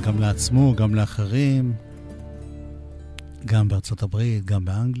דברים גם לעצמו, גם לאחרים, גם בארצות הברית, גם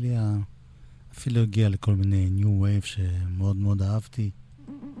באנגליה, אפילו הגיע לכל מיני ניו וייב שמאוד מאוד אהבתי.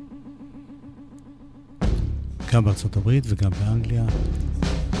 גם בארצות הברית וגם באנגליה.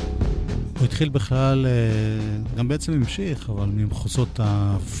 הוא התחיל בכלל, גם בעצם המשיך, אבל ממחוזות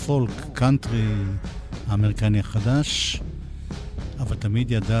הפולק, קאנטרי, האמריקני החדש, אבל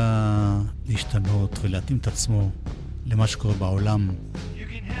תמיד ידע להשתנות ולהתאים את עצמו למה שקורה בעולם. You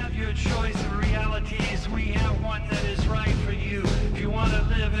can have your choice of realities. We have one that is right for you. If you want to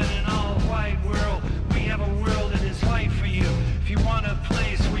live in an all-white world, we have a world that is right for you. If you want a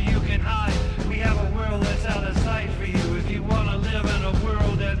place where you can hide, we have a world that's out of sight for you. If you want to live in a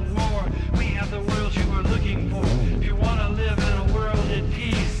world at war, we have the world you are looking for. If you want to live in a world at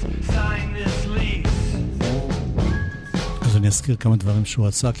peace, sign this lease. אז אני אזכיר כמה דברים שהוא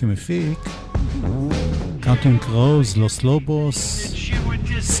עשה כמפיק. קאונטינג קרוז, לוס לובוס,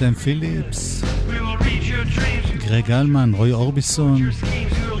 סם פיליפס, גרג אלמן, רוי אורביסון,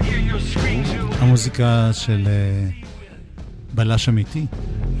 המוזיקה של בלש אמיתי,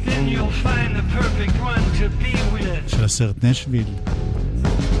 של הסרט נשוויל.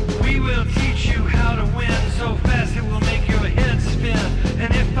 We will teach you how to win so fast it will make your head spin.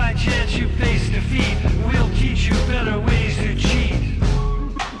 And if by chance you face defeat, we'll teach you better ways to cheat.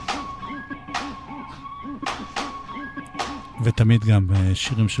 ותמיד גם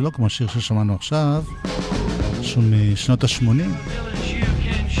שירים שלו, כמו השיר ששמענו עכשיו, שהוא משנות ה-80,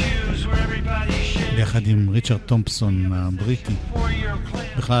 ביחד עם ריצ'רד תומפסון הבריטי.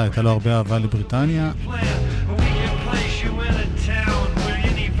 בכלל הייתה לו הרבה אהבה לבריטניה,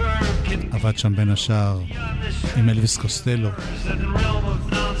 עבד שם בין השאר עם אלוויס קוסטלו,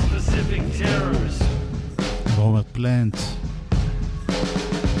 רוברט פלנט,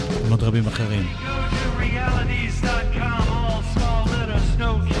 ועוד רבים אחרים.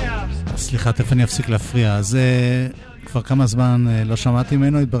 סליחה, תכף אני אפסיק להפריע. אז כבר כמה זמן לא שמעתי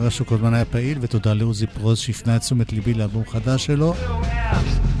ממנו, התברר שהוא כל זמן היה פעיל, ותודה לעוזי פרוז שהפנה את תשומת ליבי לאלבום חדש שלו.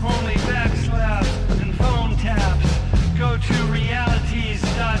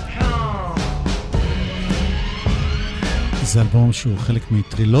 זה אלבום שהוא חלק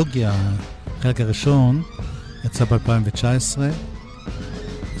מטרילוגיה. החלק הראשון יצא ב-2019.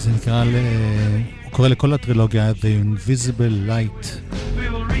 זה נקרא, הוא קורא לכל הטרילוגיה The Invisible Light.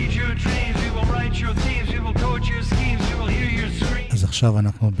 אז עכשיו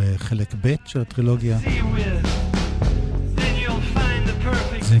אנחנו בחלק ב' של הטרילוגיה.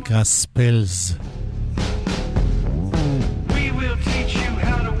 זה נקרא Spells.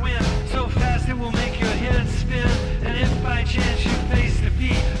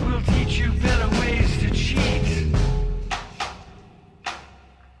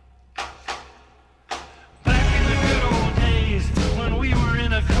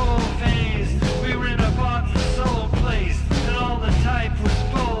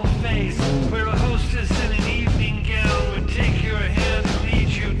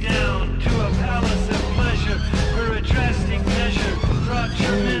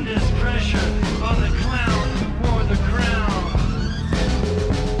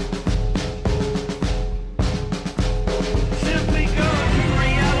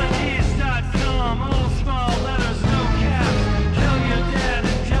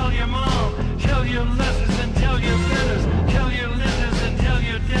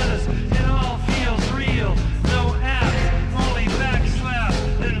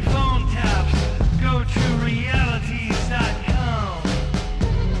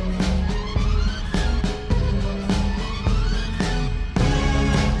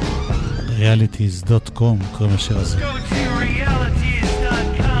 realities.com קוראים לשיר הזה.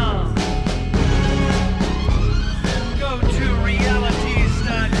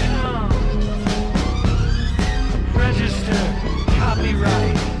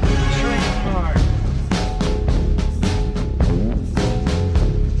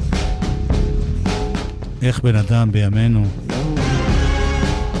 איך בן אדם בימינו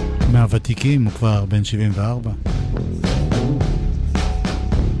מהוותיקים, הוא כבר בן 74,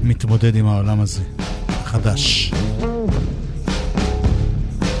 מתמודד עם העולם הזה חדש.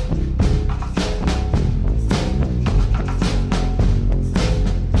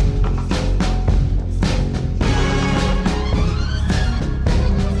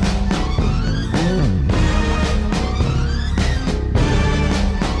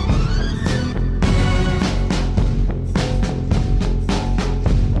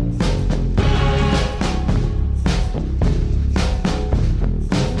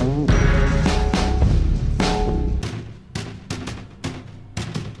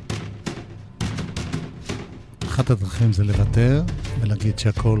 אחת הדרכים זה לוותר ולהגיד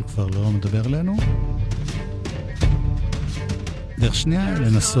שהכל כבר לא מדבר לנו. דרך שנייה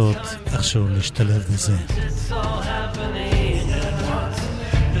לנסות איכשהו להשתלב בזה.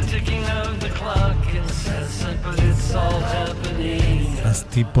 אז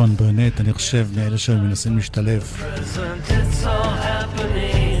טיבון ברנט, אני חושב, מאלה שמנסים להשתלב.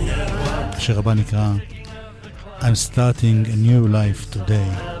 השיר הבא נקרא I'm starting a new life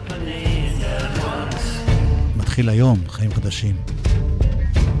today. מתחיל היום חיים חדשים.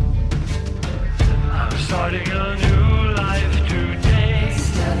 I'm starting a new life today.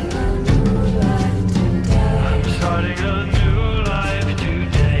 I'm starting a new life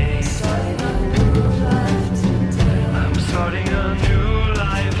today. I'm starting a new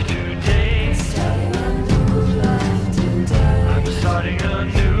life today. I'm starting a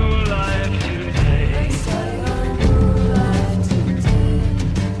new life today.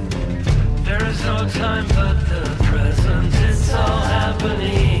 There is no time but the present. It's all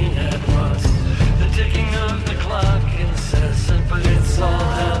happening at once. The ticking of the clock incessant, but it's all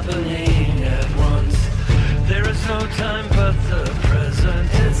happening at once. There is no time but the present.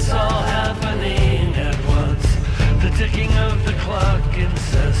 It's all happening at once. The ticking of the clock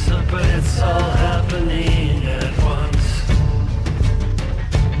incessant, but it's all happening at once.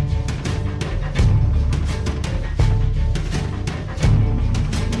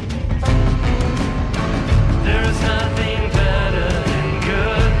 There is nothing better than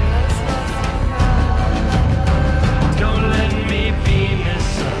good. Don't let me be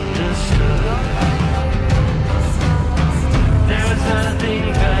misunderstood. There is nothing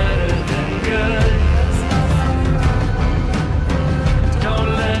better than good.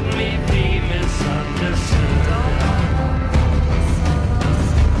 Don't let me be misunderstood.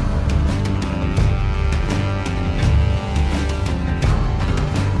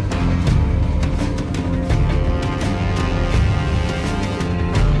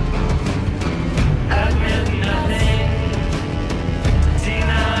 Admit nothing,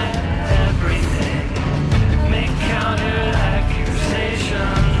 deny everything, make counter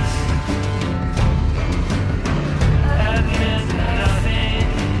accusations. Admit nothing,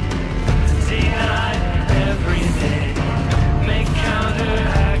 deny everything, make counter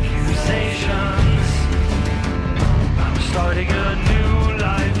accusations. I'm starting a new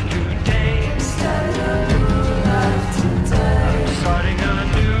life today. I'm starting a new life today. I'm starting a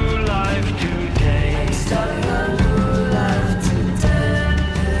new life today. I'm starting a new life today.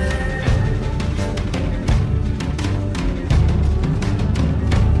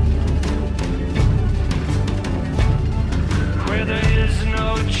 Where there is no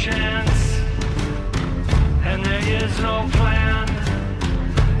chance and there is no plan,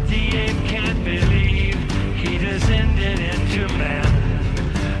 the ape can't believe he descended into man.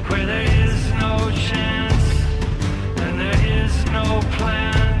 Where there is no chance and there is no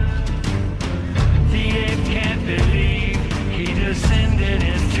plan, the ape can't believe he descended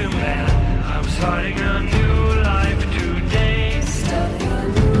into man. I'm starting a new life today. Starting a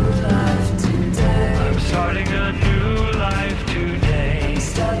new life today. I'm starting a new life today.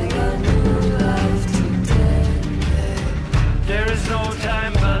 Starting a new life today. There is no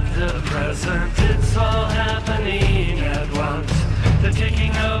time but the present. It's all happening at once. The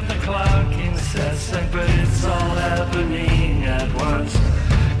ticking of the clock incessant, but it's all happening at once.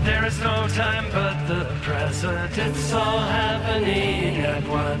 There is no time but the present. It's all happening at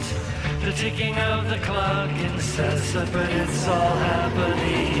once. The ticking of the clock incessant, but it's all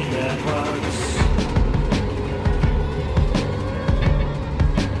happening at once.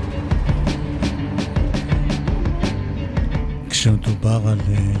 כשמדובר על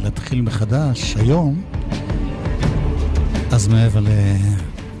להתחיל מחדש היום, אז מעבר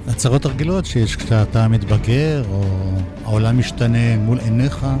להצהרות הרגילות שיש כשאתה מתבגר או העולם משתנה מול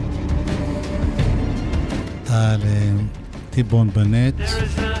עיניך, על טיבון ברנט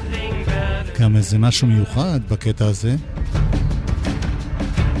גם איזה משהו מיוחד בקטע הזה.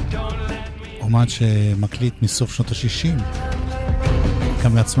 אומן שמקליט מסוף שנות ה-60,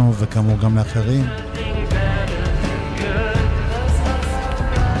 גם לעצמו וכאמור גם לאחרים.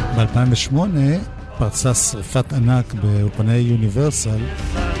 ב-2008 פרצה שריפת ענק באולפני יוניברסל,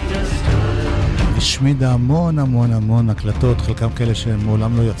 השמידה המון המון המון הקלטות, חלקם כאלה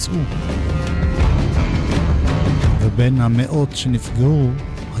שמעולם לא יצאו, ובין המאות שנפגעו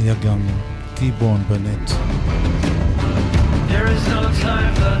היה גם טיבון ברנט. There is no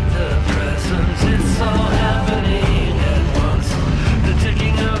time but the present. It's all happening at once. The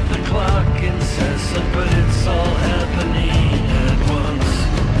ticking of the clock incessant, but it's all happening at once.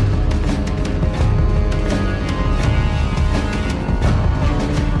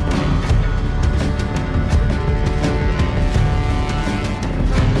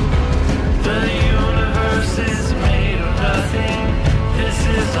 The universe is made of nothing. This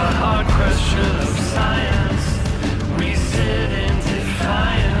is a hard question of science. We sit in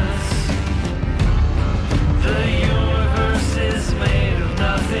defiance.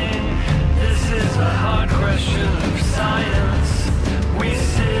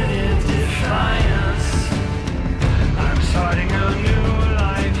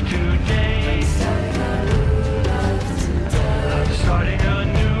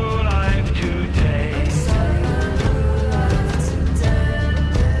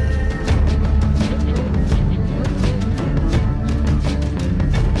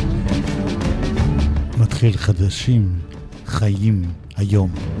 מתחיל חדשים, חיים,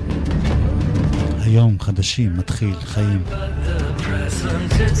 היום. היום חדשים, מתחיל, חיים.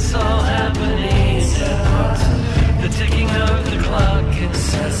 The ticking of the clock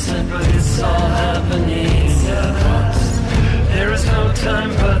incessant, but it's all happening at once. There is no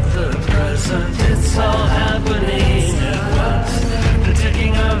time but the present, it's all happening at once. The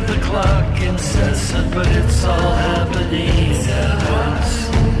ticking of the clock incessant, but it's all happening at once.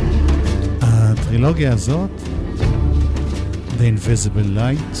 הטרילוגיה הזאת, The Invisible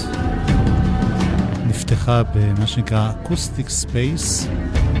Light, נפתחה במה שנקרא Acoustic Space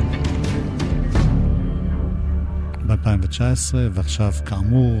ב-2019, ועכשיו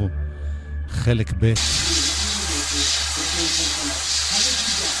כאמור חלק ב'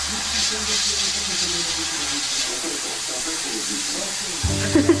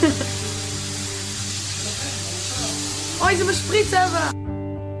 אוי, זה משפריץ צבע.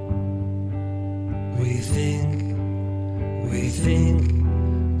 We think,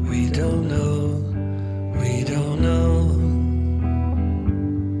 we don't know,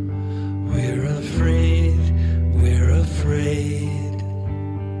 we're afraid,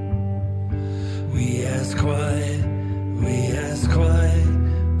 we ask why,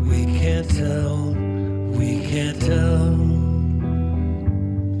 we can't tell,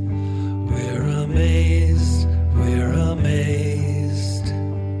 we're amazed,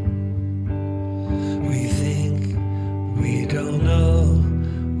 we think, we don't know,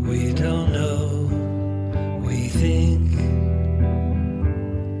 we think,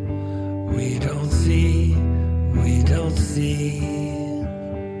 we don't see,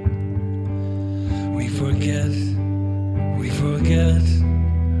 we forget,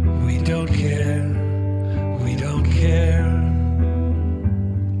 we don't care,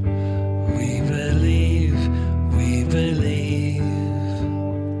 we believe,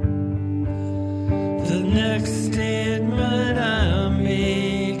 the next statement I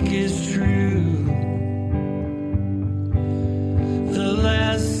make is true, the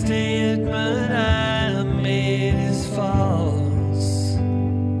last statement I made is false.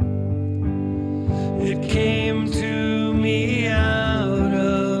 It came to me out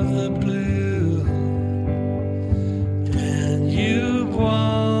of the blue, and you waltz.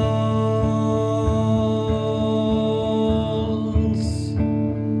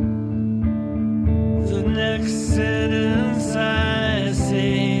 The next sentence I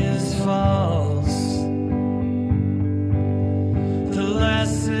say is false. The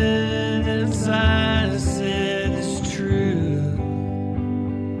last sentence I said is true.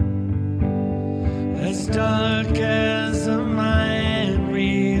 As dark as a mind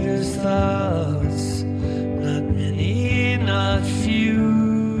reader's thoughts, not many, not few.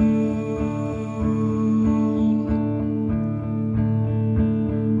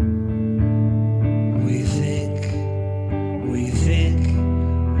 We think,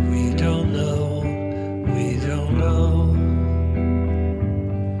 we don't know,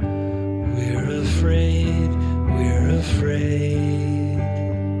 we're afraid,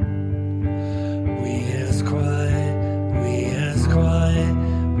 we ask why,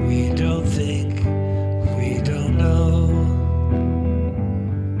 we don't think, we don't know,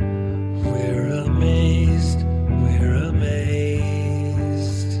 we're amazed.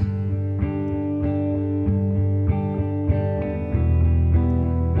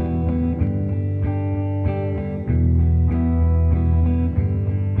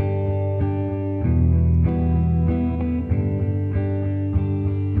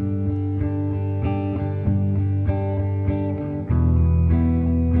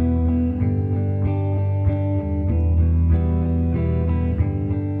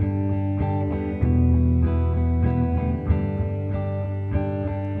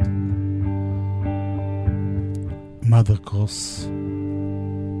 Mother Cross.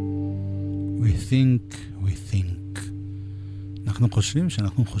 We think. אנחנו חושבים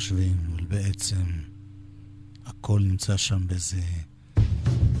שאנחנו חושבים, אבל בעצם הכל נמצא שם באיזה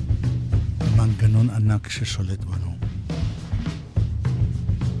מנגנון ענק ששולט בנו.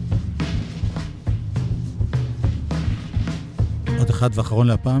 עוד אחד ואחרון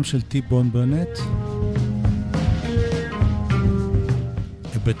להפעם של טי-בון ברנט.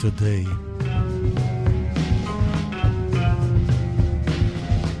 A Better Day.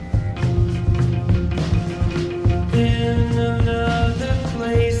 In another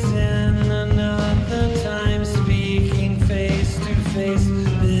place, in another time, speaking face to face,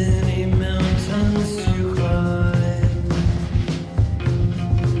 many mountains to climb.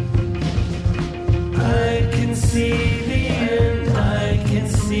 I can see the end, I can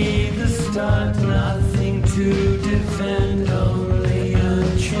see the start, nothing to defend, only a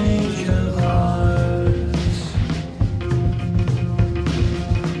change.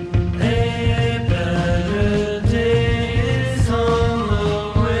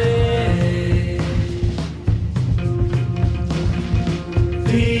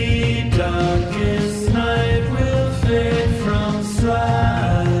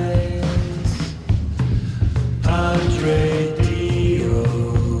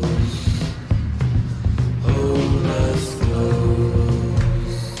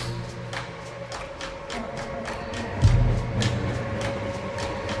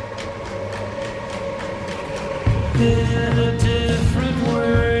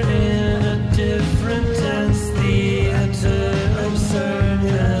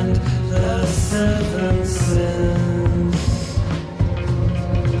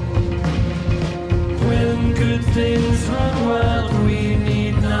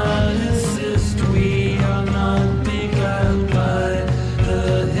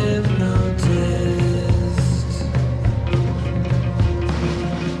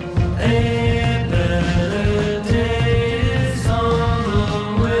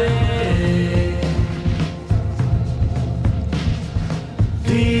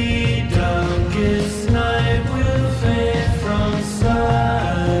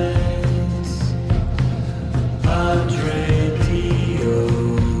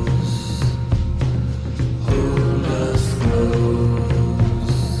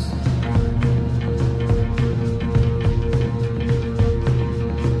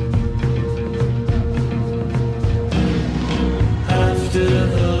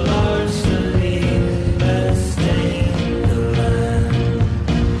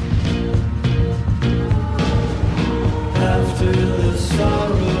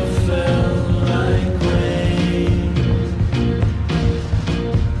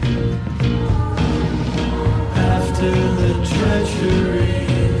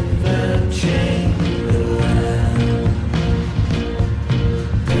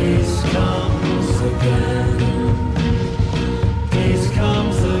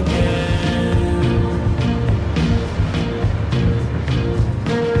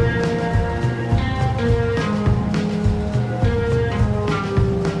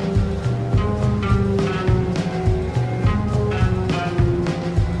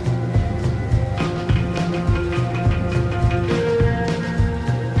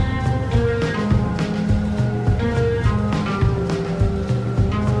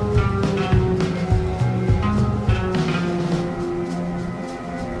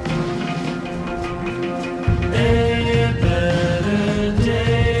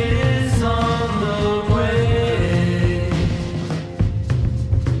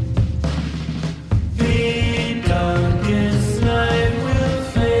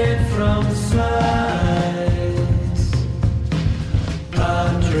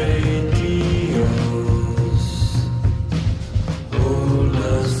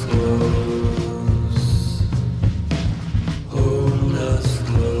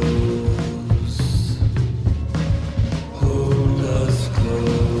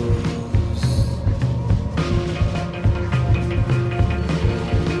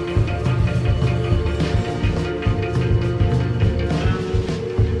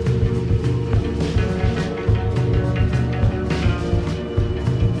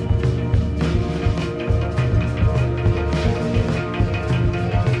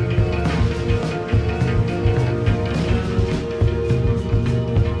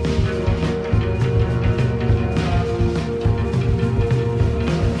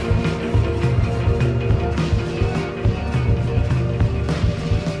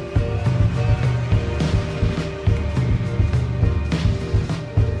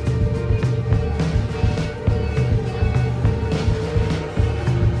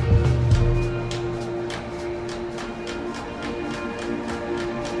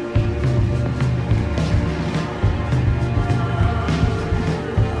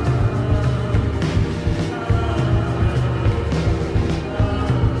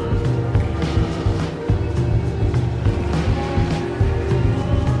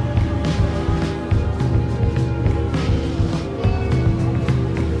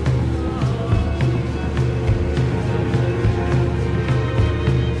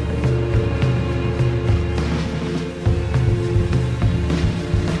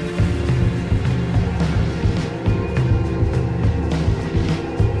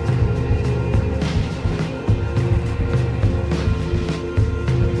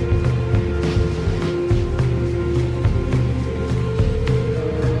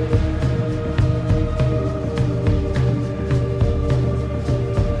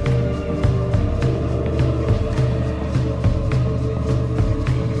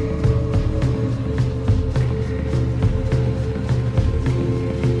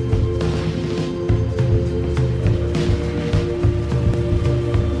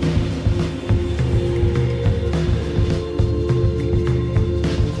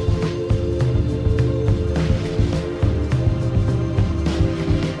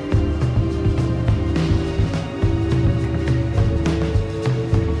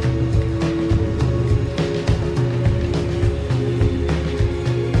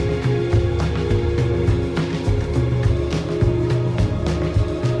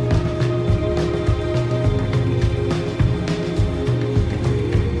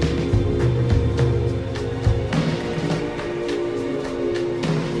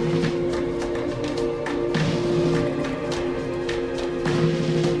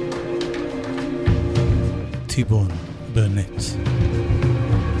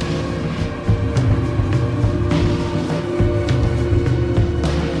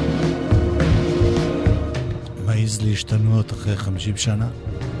 לשנות אחרי 50 שנה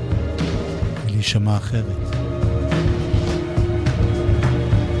ולהישמע אחרת.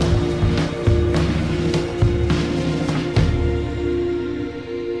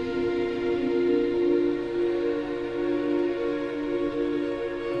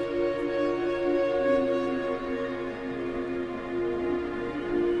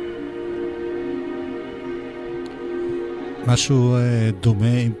 משהו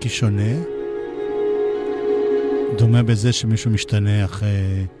דומה אם כי שונה, דומה בזה שמישהו משתנה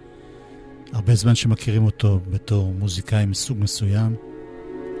אחרי הרבה זמן שמכירים אותו בתור מוזיקאי מסוג מסוים,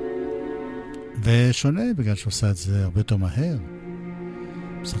 ושונה בגלל שהוא עושה את זה הרבה יותר מהר,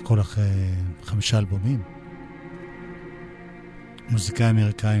 בסך הכל אחרי 5 אלבומים. מוזיקאי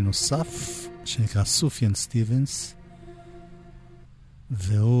אמריקאי נוסף שנקרא סופיאן סטיבנס,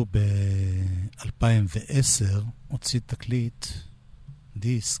 והוא ב-2010 הוציא תקליט,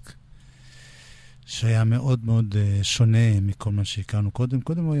 דיסק, שהיה מאוד מאוד שונה מכל מה שהכרנו קודם.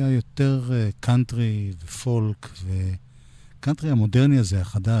 קודם הוא היה יותר קאנטרי ופולק, וקאנטרי המודרני הזה,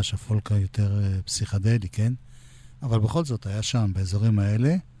 החדש, הפולק היותר פסיכדלי, כן? אבל בכל זאת היה שם, באזורים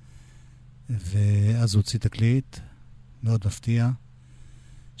האלה, ואז הוא הוציא תקליט מאוד מפתיע,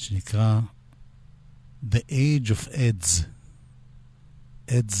 שנקרא The Age of Eds.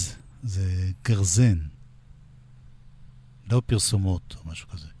 Eds זה גרזן, לא פרסומות או משהו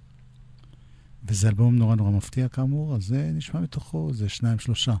כזה. וזה אלבום נורא נורא מפתיע כאמור, אז זה נשמע מתוכו, זה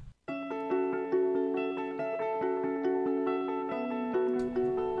 2-3.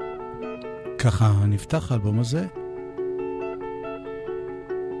 ככה נפתח האלבום הזה,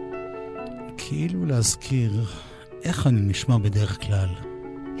 כאילו להזכיר איך אני נשמע בדרך כלל.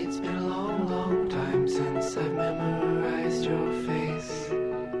 It's been a long, long time since I've memorized your face.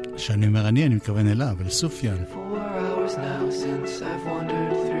 שאני אומר אני מתכוון אליו, לסופיאן. 4 hours now since I've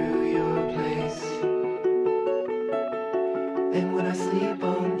wandered through your place. And when I sleep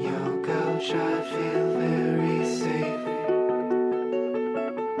on your couch I feel very safe.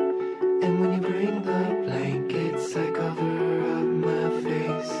 And when you bring the blankets I cover up my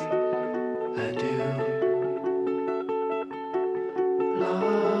face. I do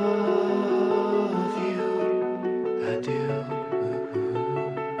love you, I do.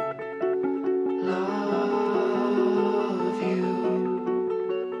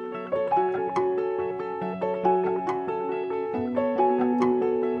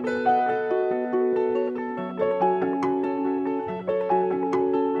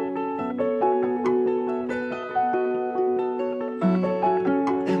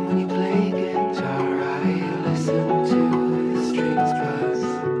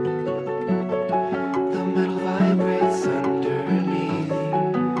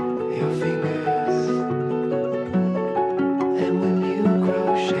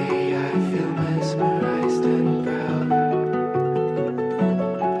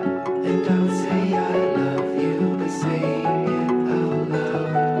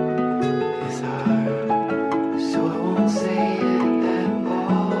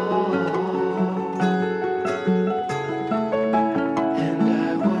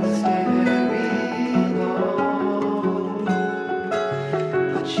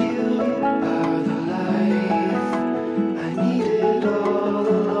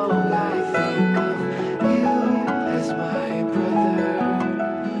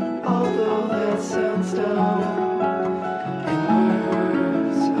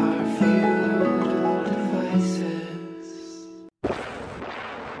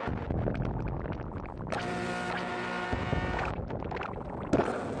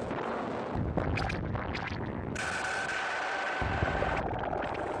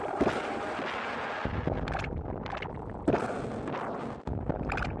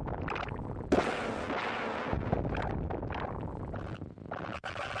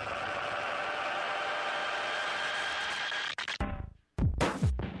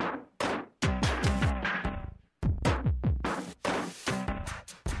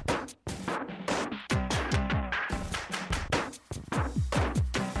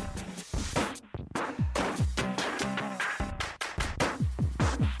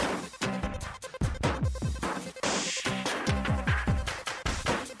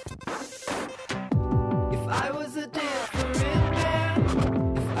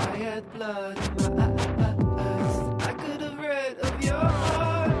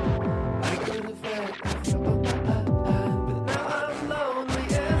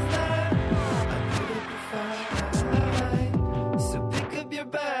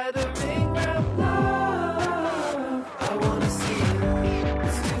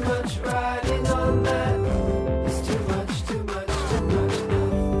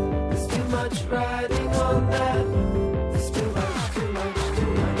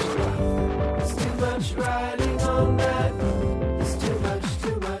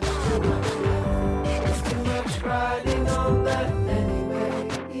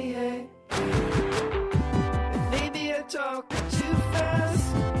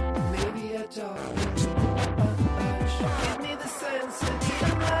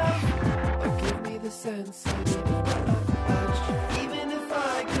 sensitive touch. Even if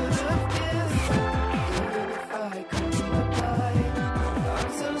I could have kissed, even if I could have lied, I'm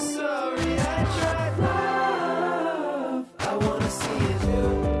so sorry I tried. Love, I wanna see it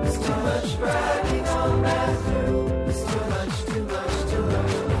through. There's too much riding on that through. There's too much, too much, too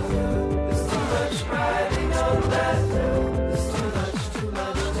much. There's too much riding on that through. There's too much, too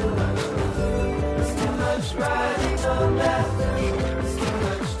much, too much. There's too much riding on that through. There's too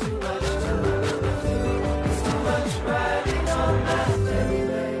much, too much, too much. There's too much riding on that through.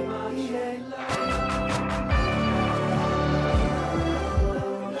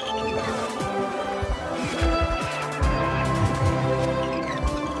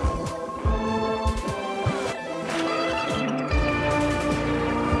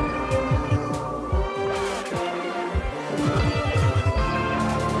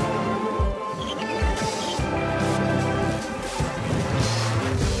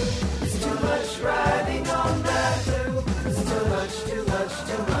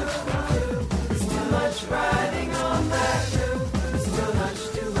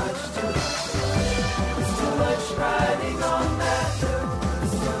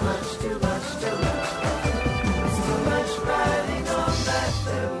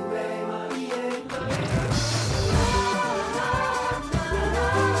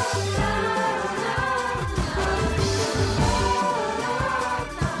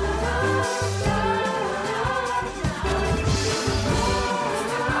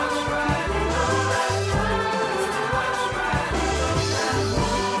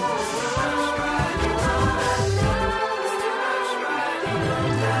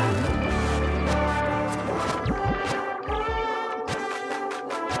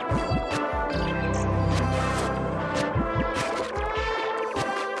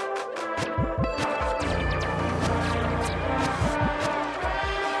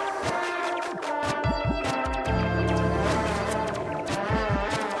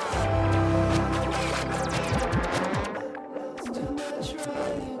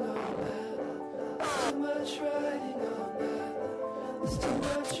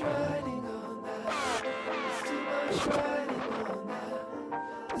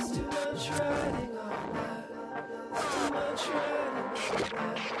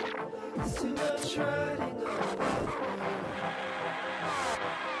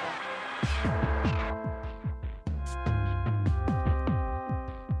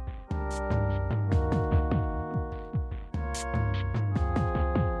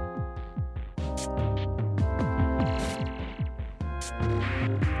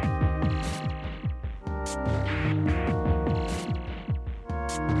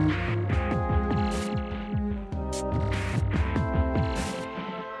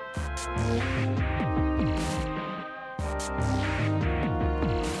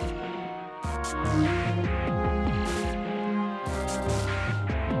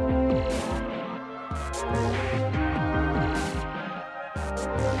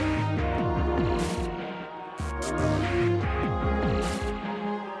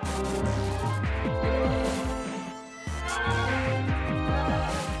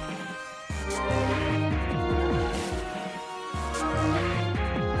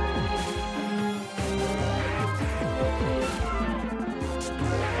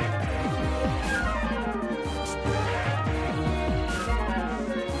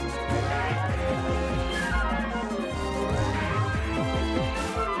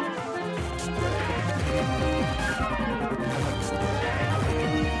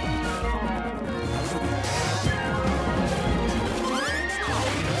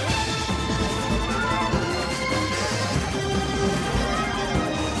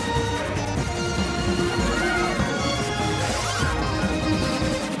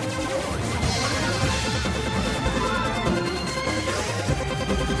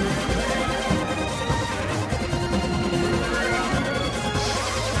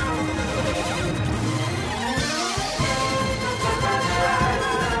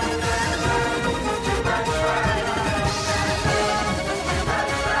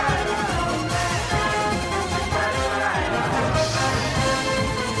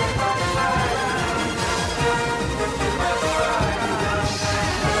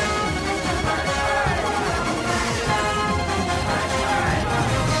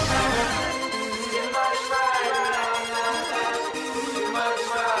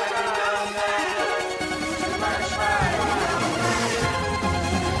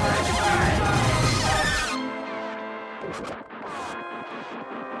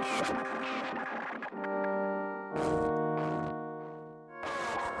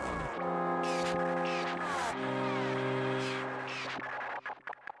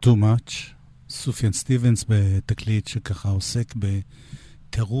 Too much, סופיאן סטיבנס בתקליט שככה עוסק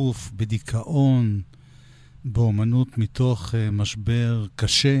בטירוף, בדיכאון, באומנות מתוך משבר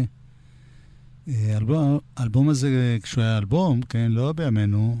קשה. האלבום הזה, כשהוא היה אלבום, כן, לא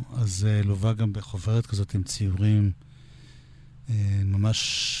בימינו, אז לובה גם בחוברת כזאת עם ציורים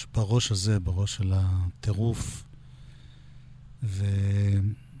ממש בראש הזה, בראש של הטירוף.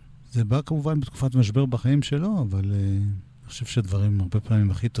 וזה בא כמובן בתקופת משבר בחיים שלו, אבל אני חושב שהדברים הרבה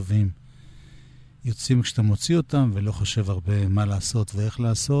פעמים הכי טובים יוצאים כשאתה מוציא אותם ולא חושב הרבה מה לעשות ואיך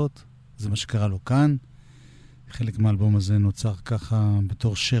לעשות. זה מה שקרה לו כאן. חלק מהאלבום הזה נוצר ככה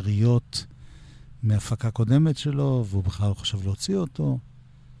בתור שריות מהפקה קודמת שלו, והוא בכלל לא חושב להוציא אותו.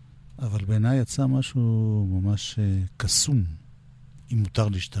 אבל בעיניי יצא משהו ממש קסום, אם מותר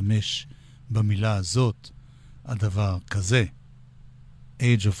להשתמש במילה הזאת, הדבר כזה.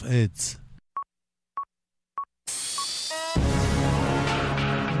 Age of Aids.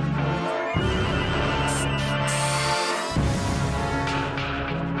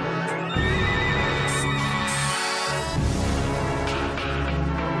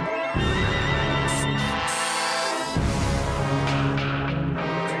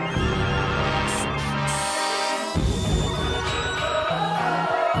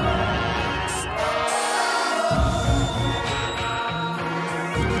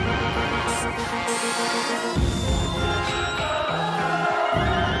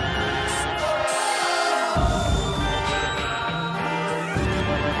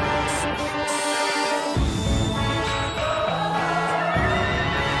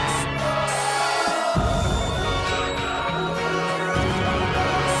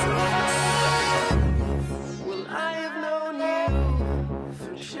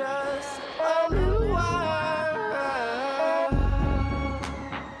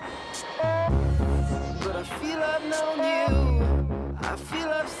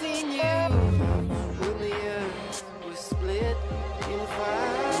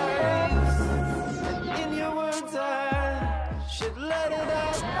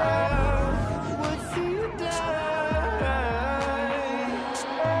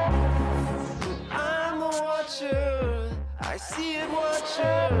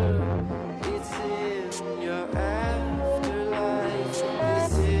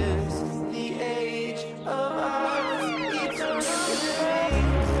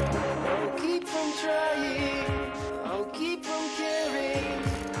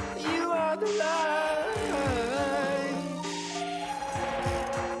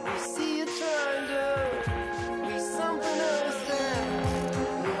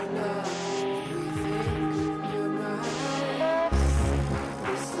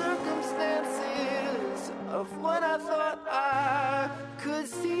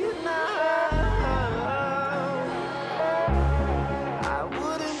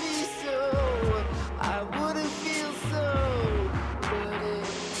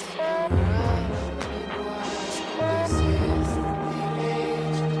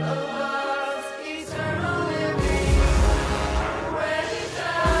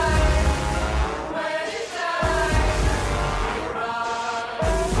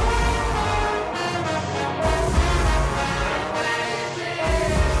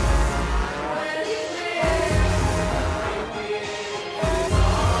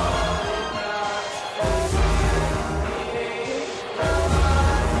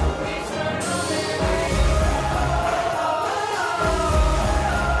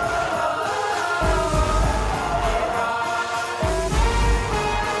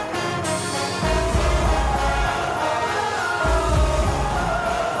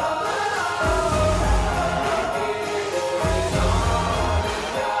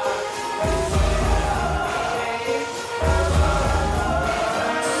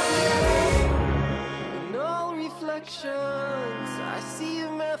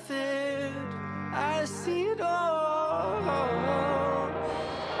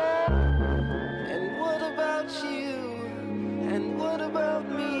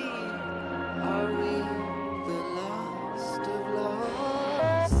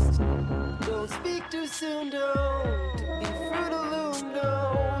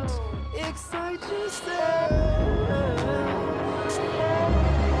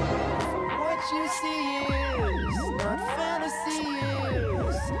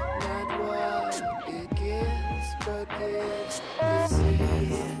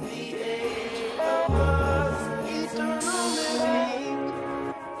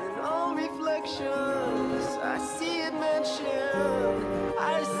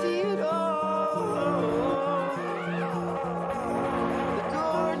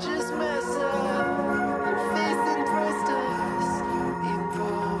 Faces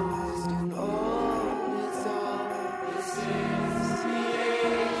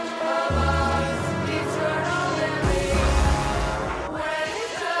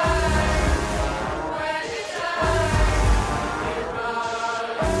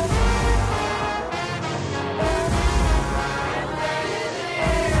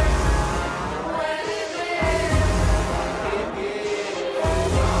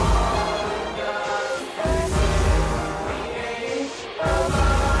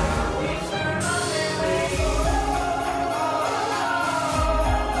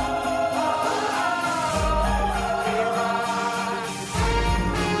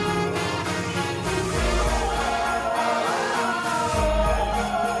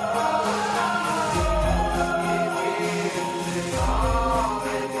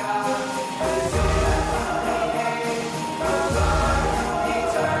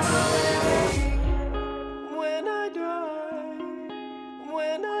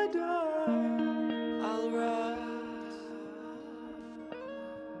when I die, I'll rise.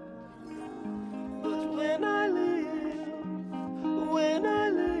 But when I live,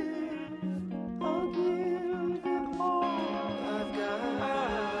 I'll give it all I've got.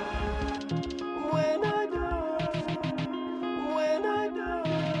 When I die,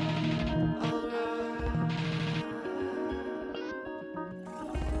 I'll rise.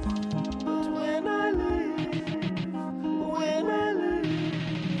 But when I live,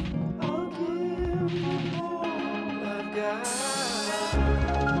 I'll give it all I've got.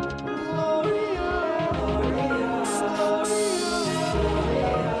 Gloria, Gloria,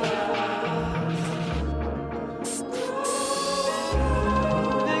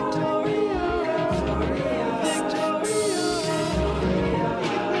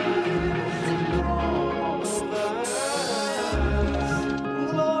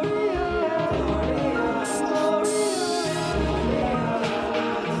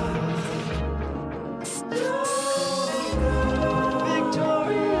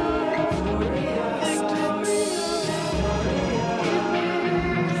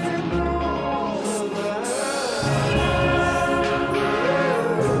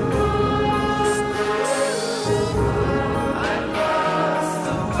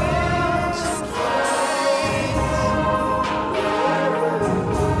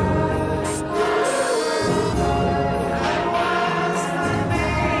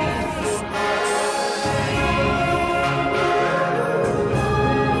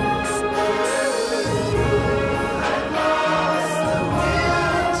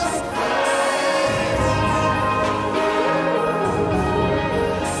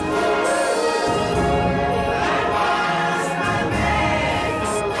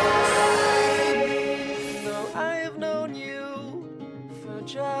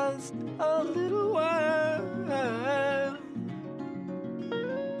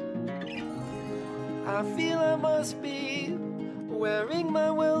 I feel I must be wearing my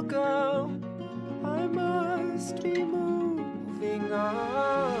welcome. I must be moving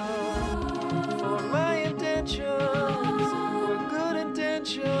on. For my intentions were good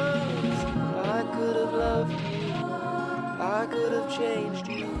intentions. I could have loved you, I could have changed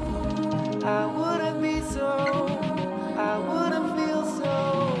you. I wouldn't be so, I wouldn't feel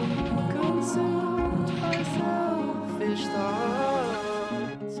so consumed by selfish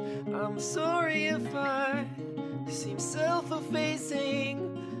thoughts. I'm sorry if I seem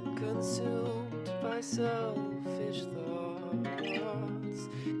self-effacing, consumed by selfish thoughts.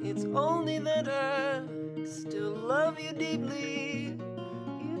 It's only that I still love you deeply.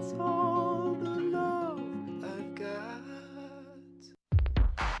 It's all the love I've got.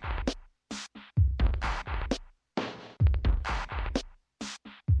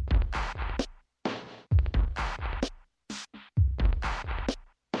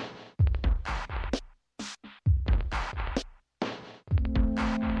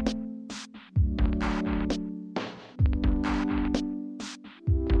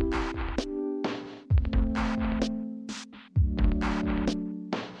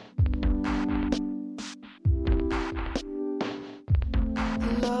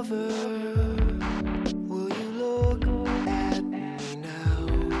 Will you look at me now?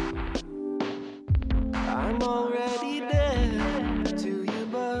 I'm already dead to you,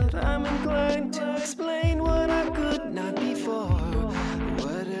 but I'm inclined to explain what I could not before.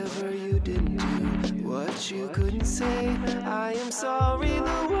 Whatever you didn't do, what you couldn't say, I am sorry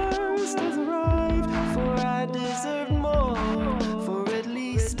the worst has arrived, for I deserve more. For at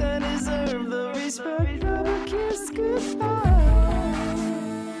least I deserve the respect of a kiss goodbye.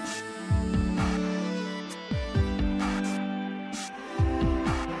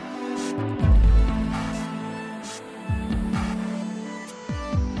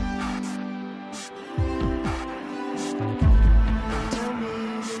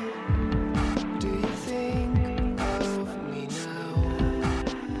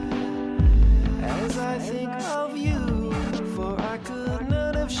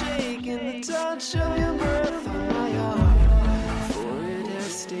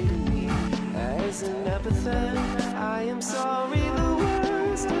 I am sorry the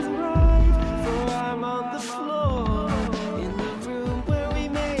worst has arrived, for I'm on the floor in the room where we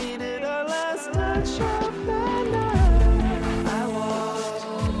made it our last touch of the night. I walked,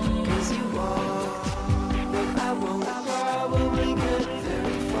 cause you walked, but I won't probably get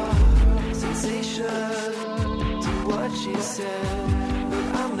very far. Sensation to what she said,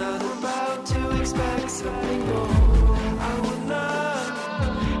 but I'm not about to expect something more. I would not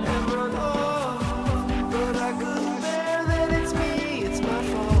have run off, but I couldn't bear that it's me, it's my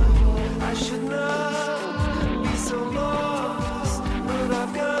fault. I should not be so lost, but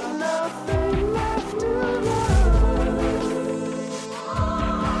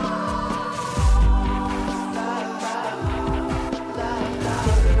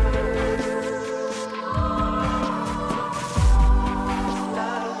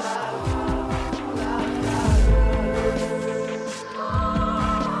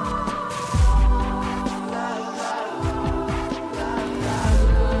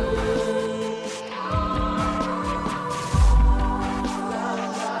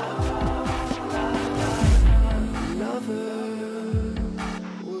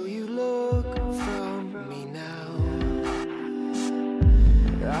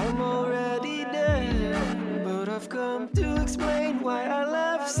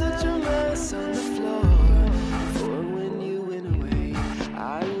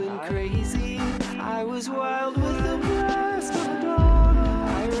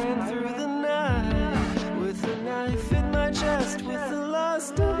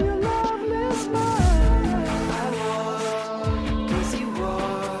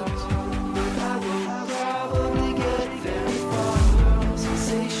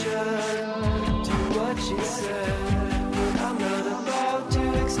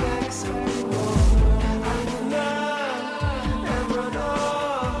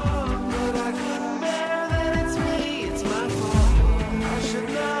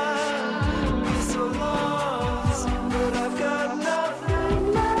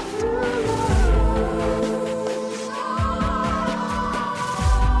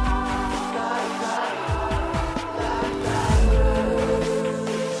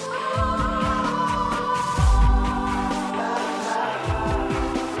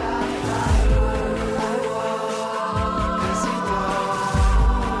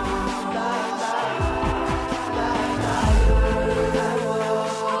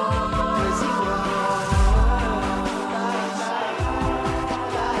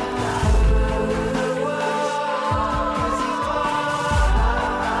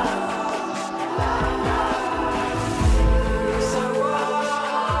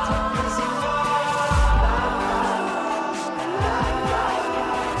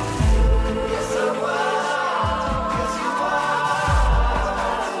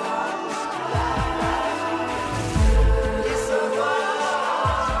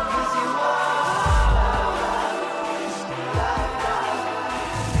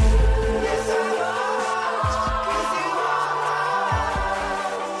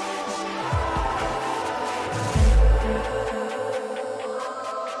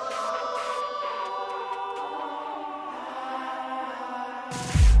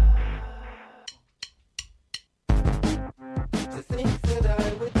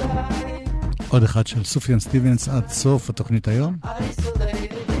עוד אחד של סופיאן סטיבנס עד סוף התוכנית היום.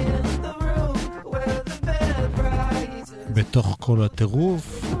 בתוך כל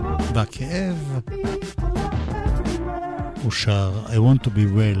הטירוף והכאב הוא שר I want to be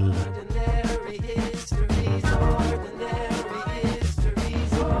well.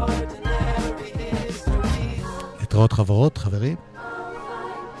 להתראות חברות, חברים,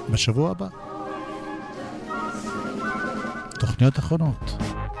 בשבוע הבא. תוכניות אחרונות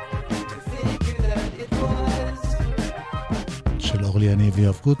של אורלי אני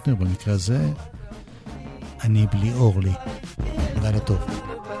ויואב קוטנר, במקרה הזה אני בלי אורלי. לילה טוב.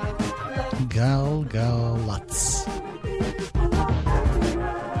 גלגלצ.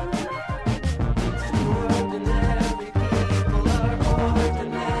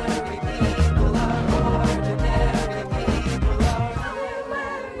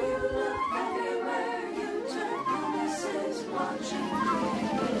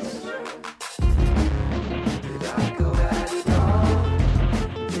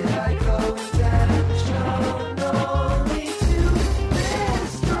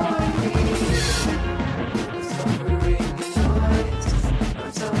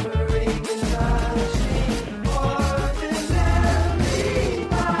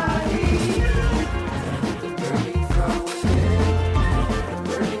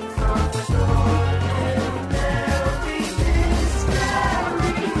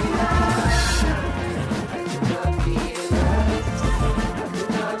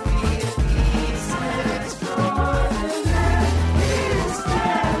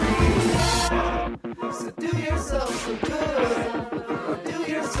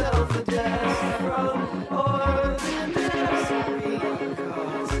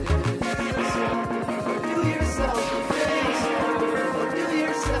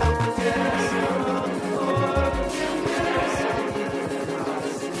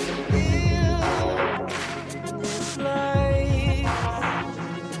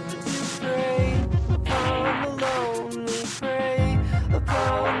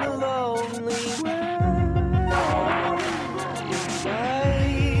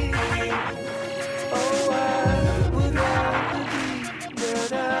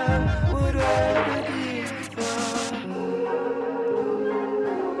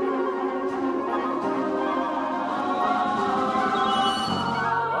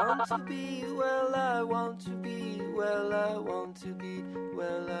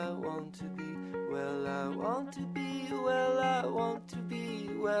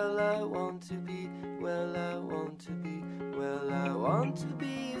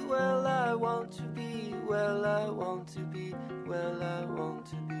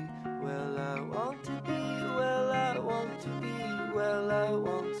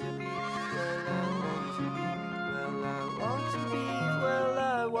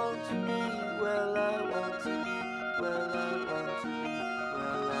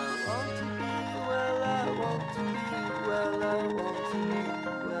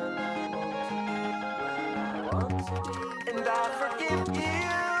 And I forgive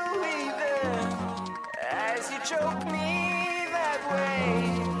you even as you choke me that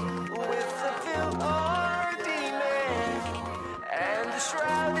way.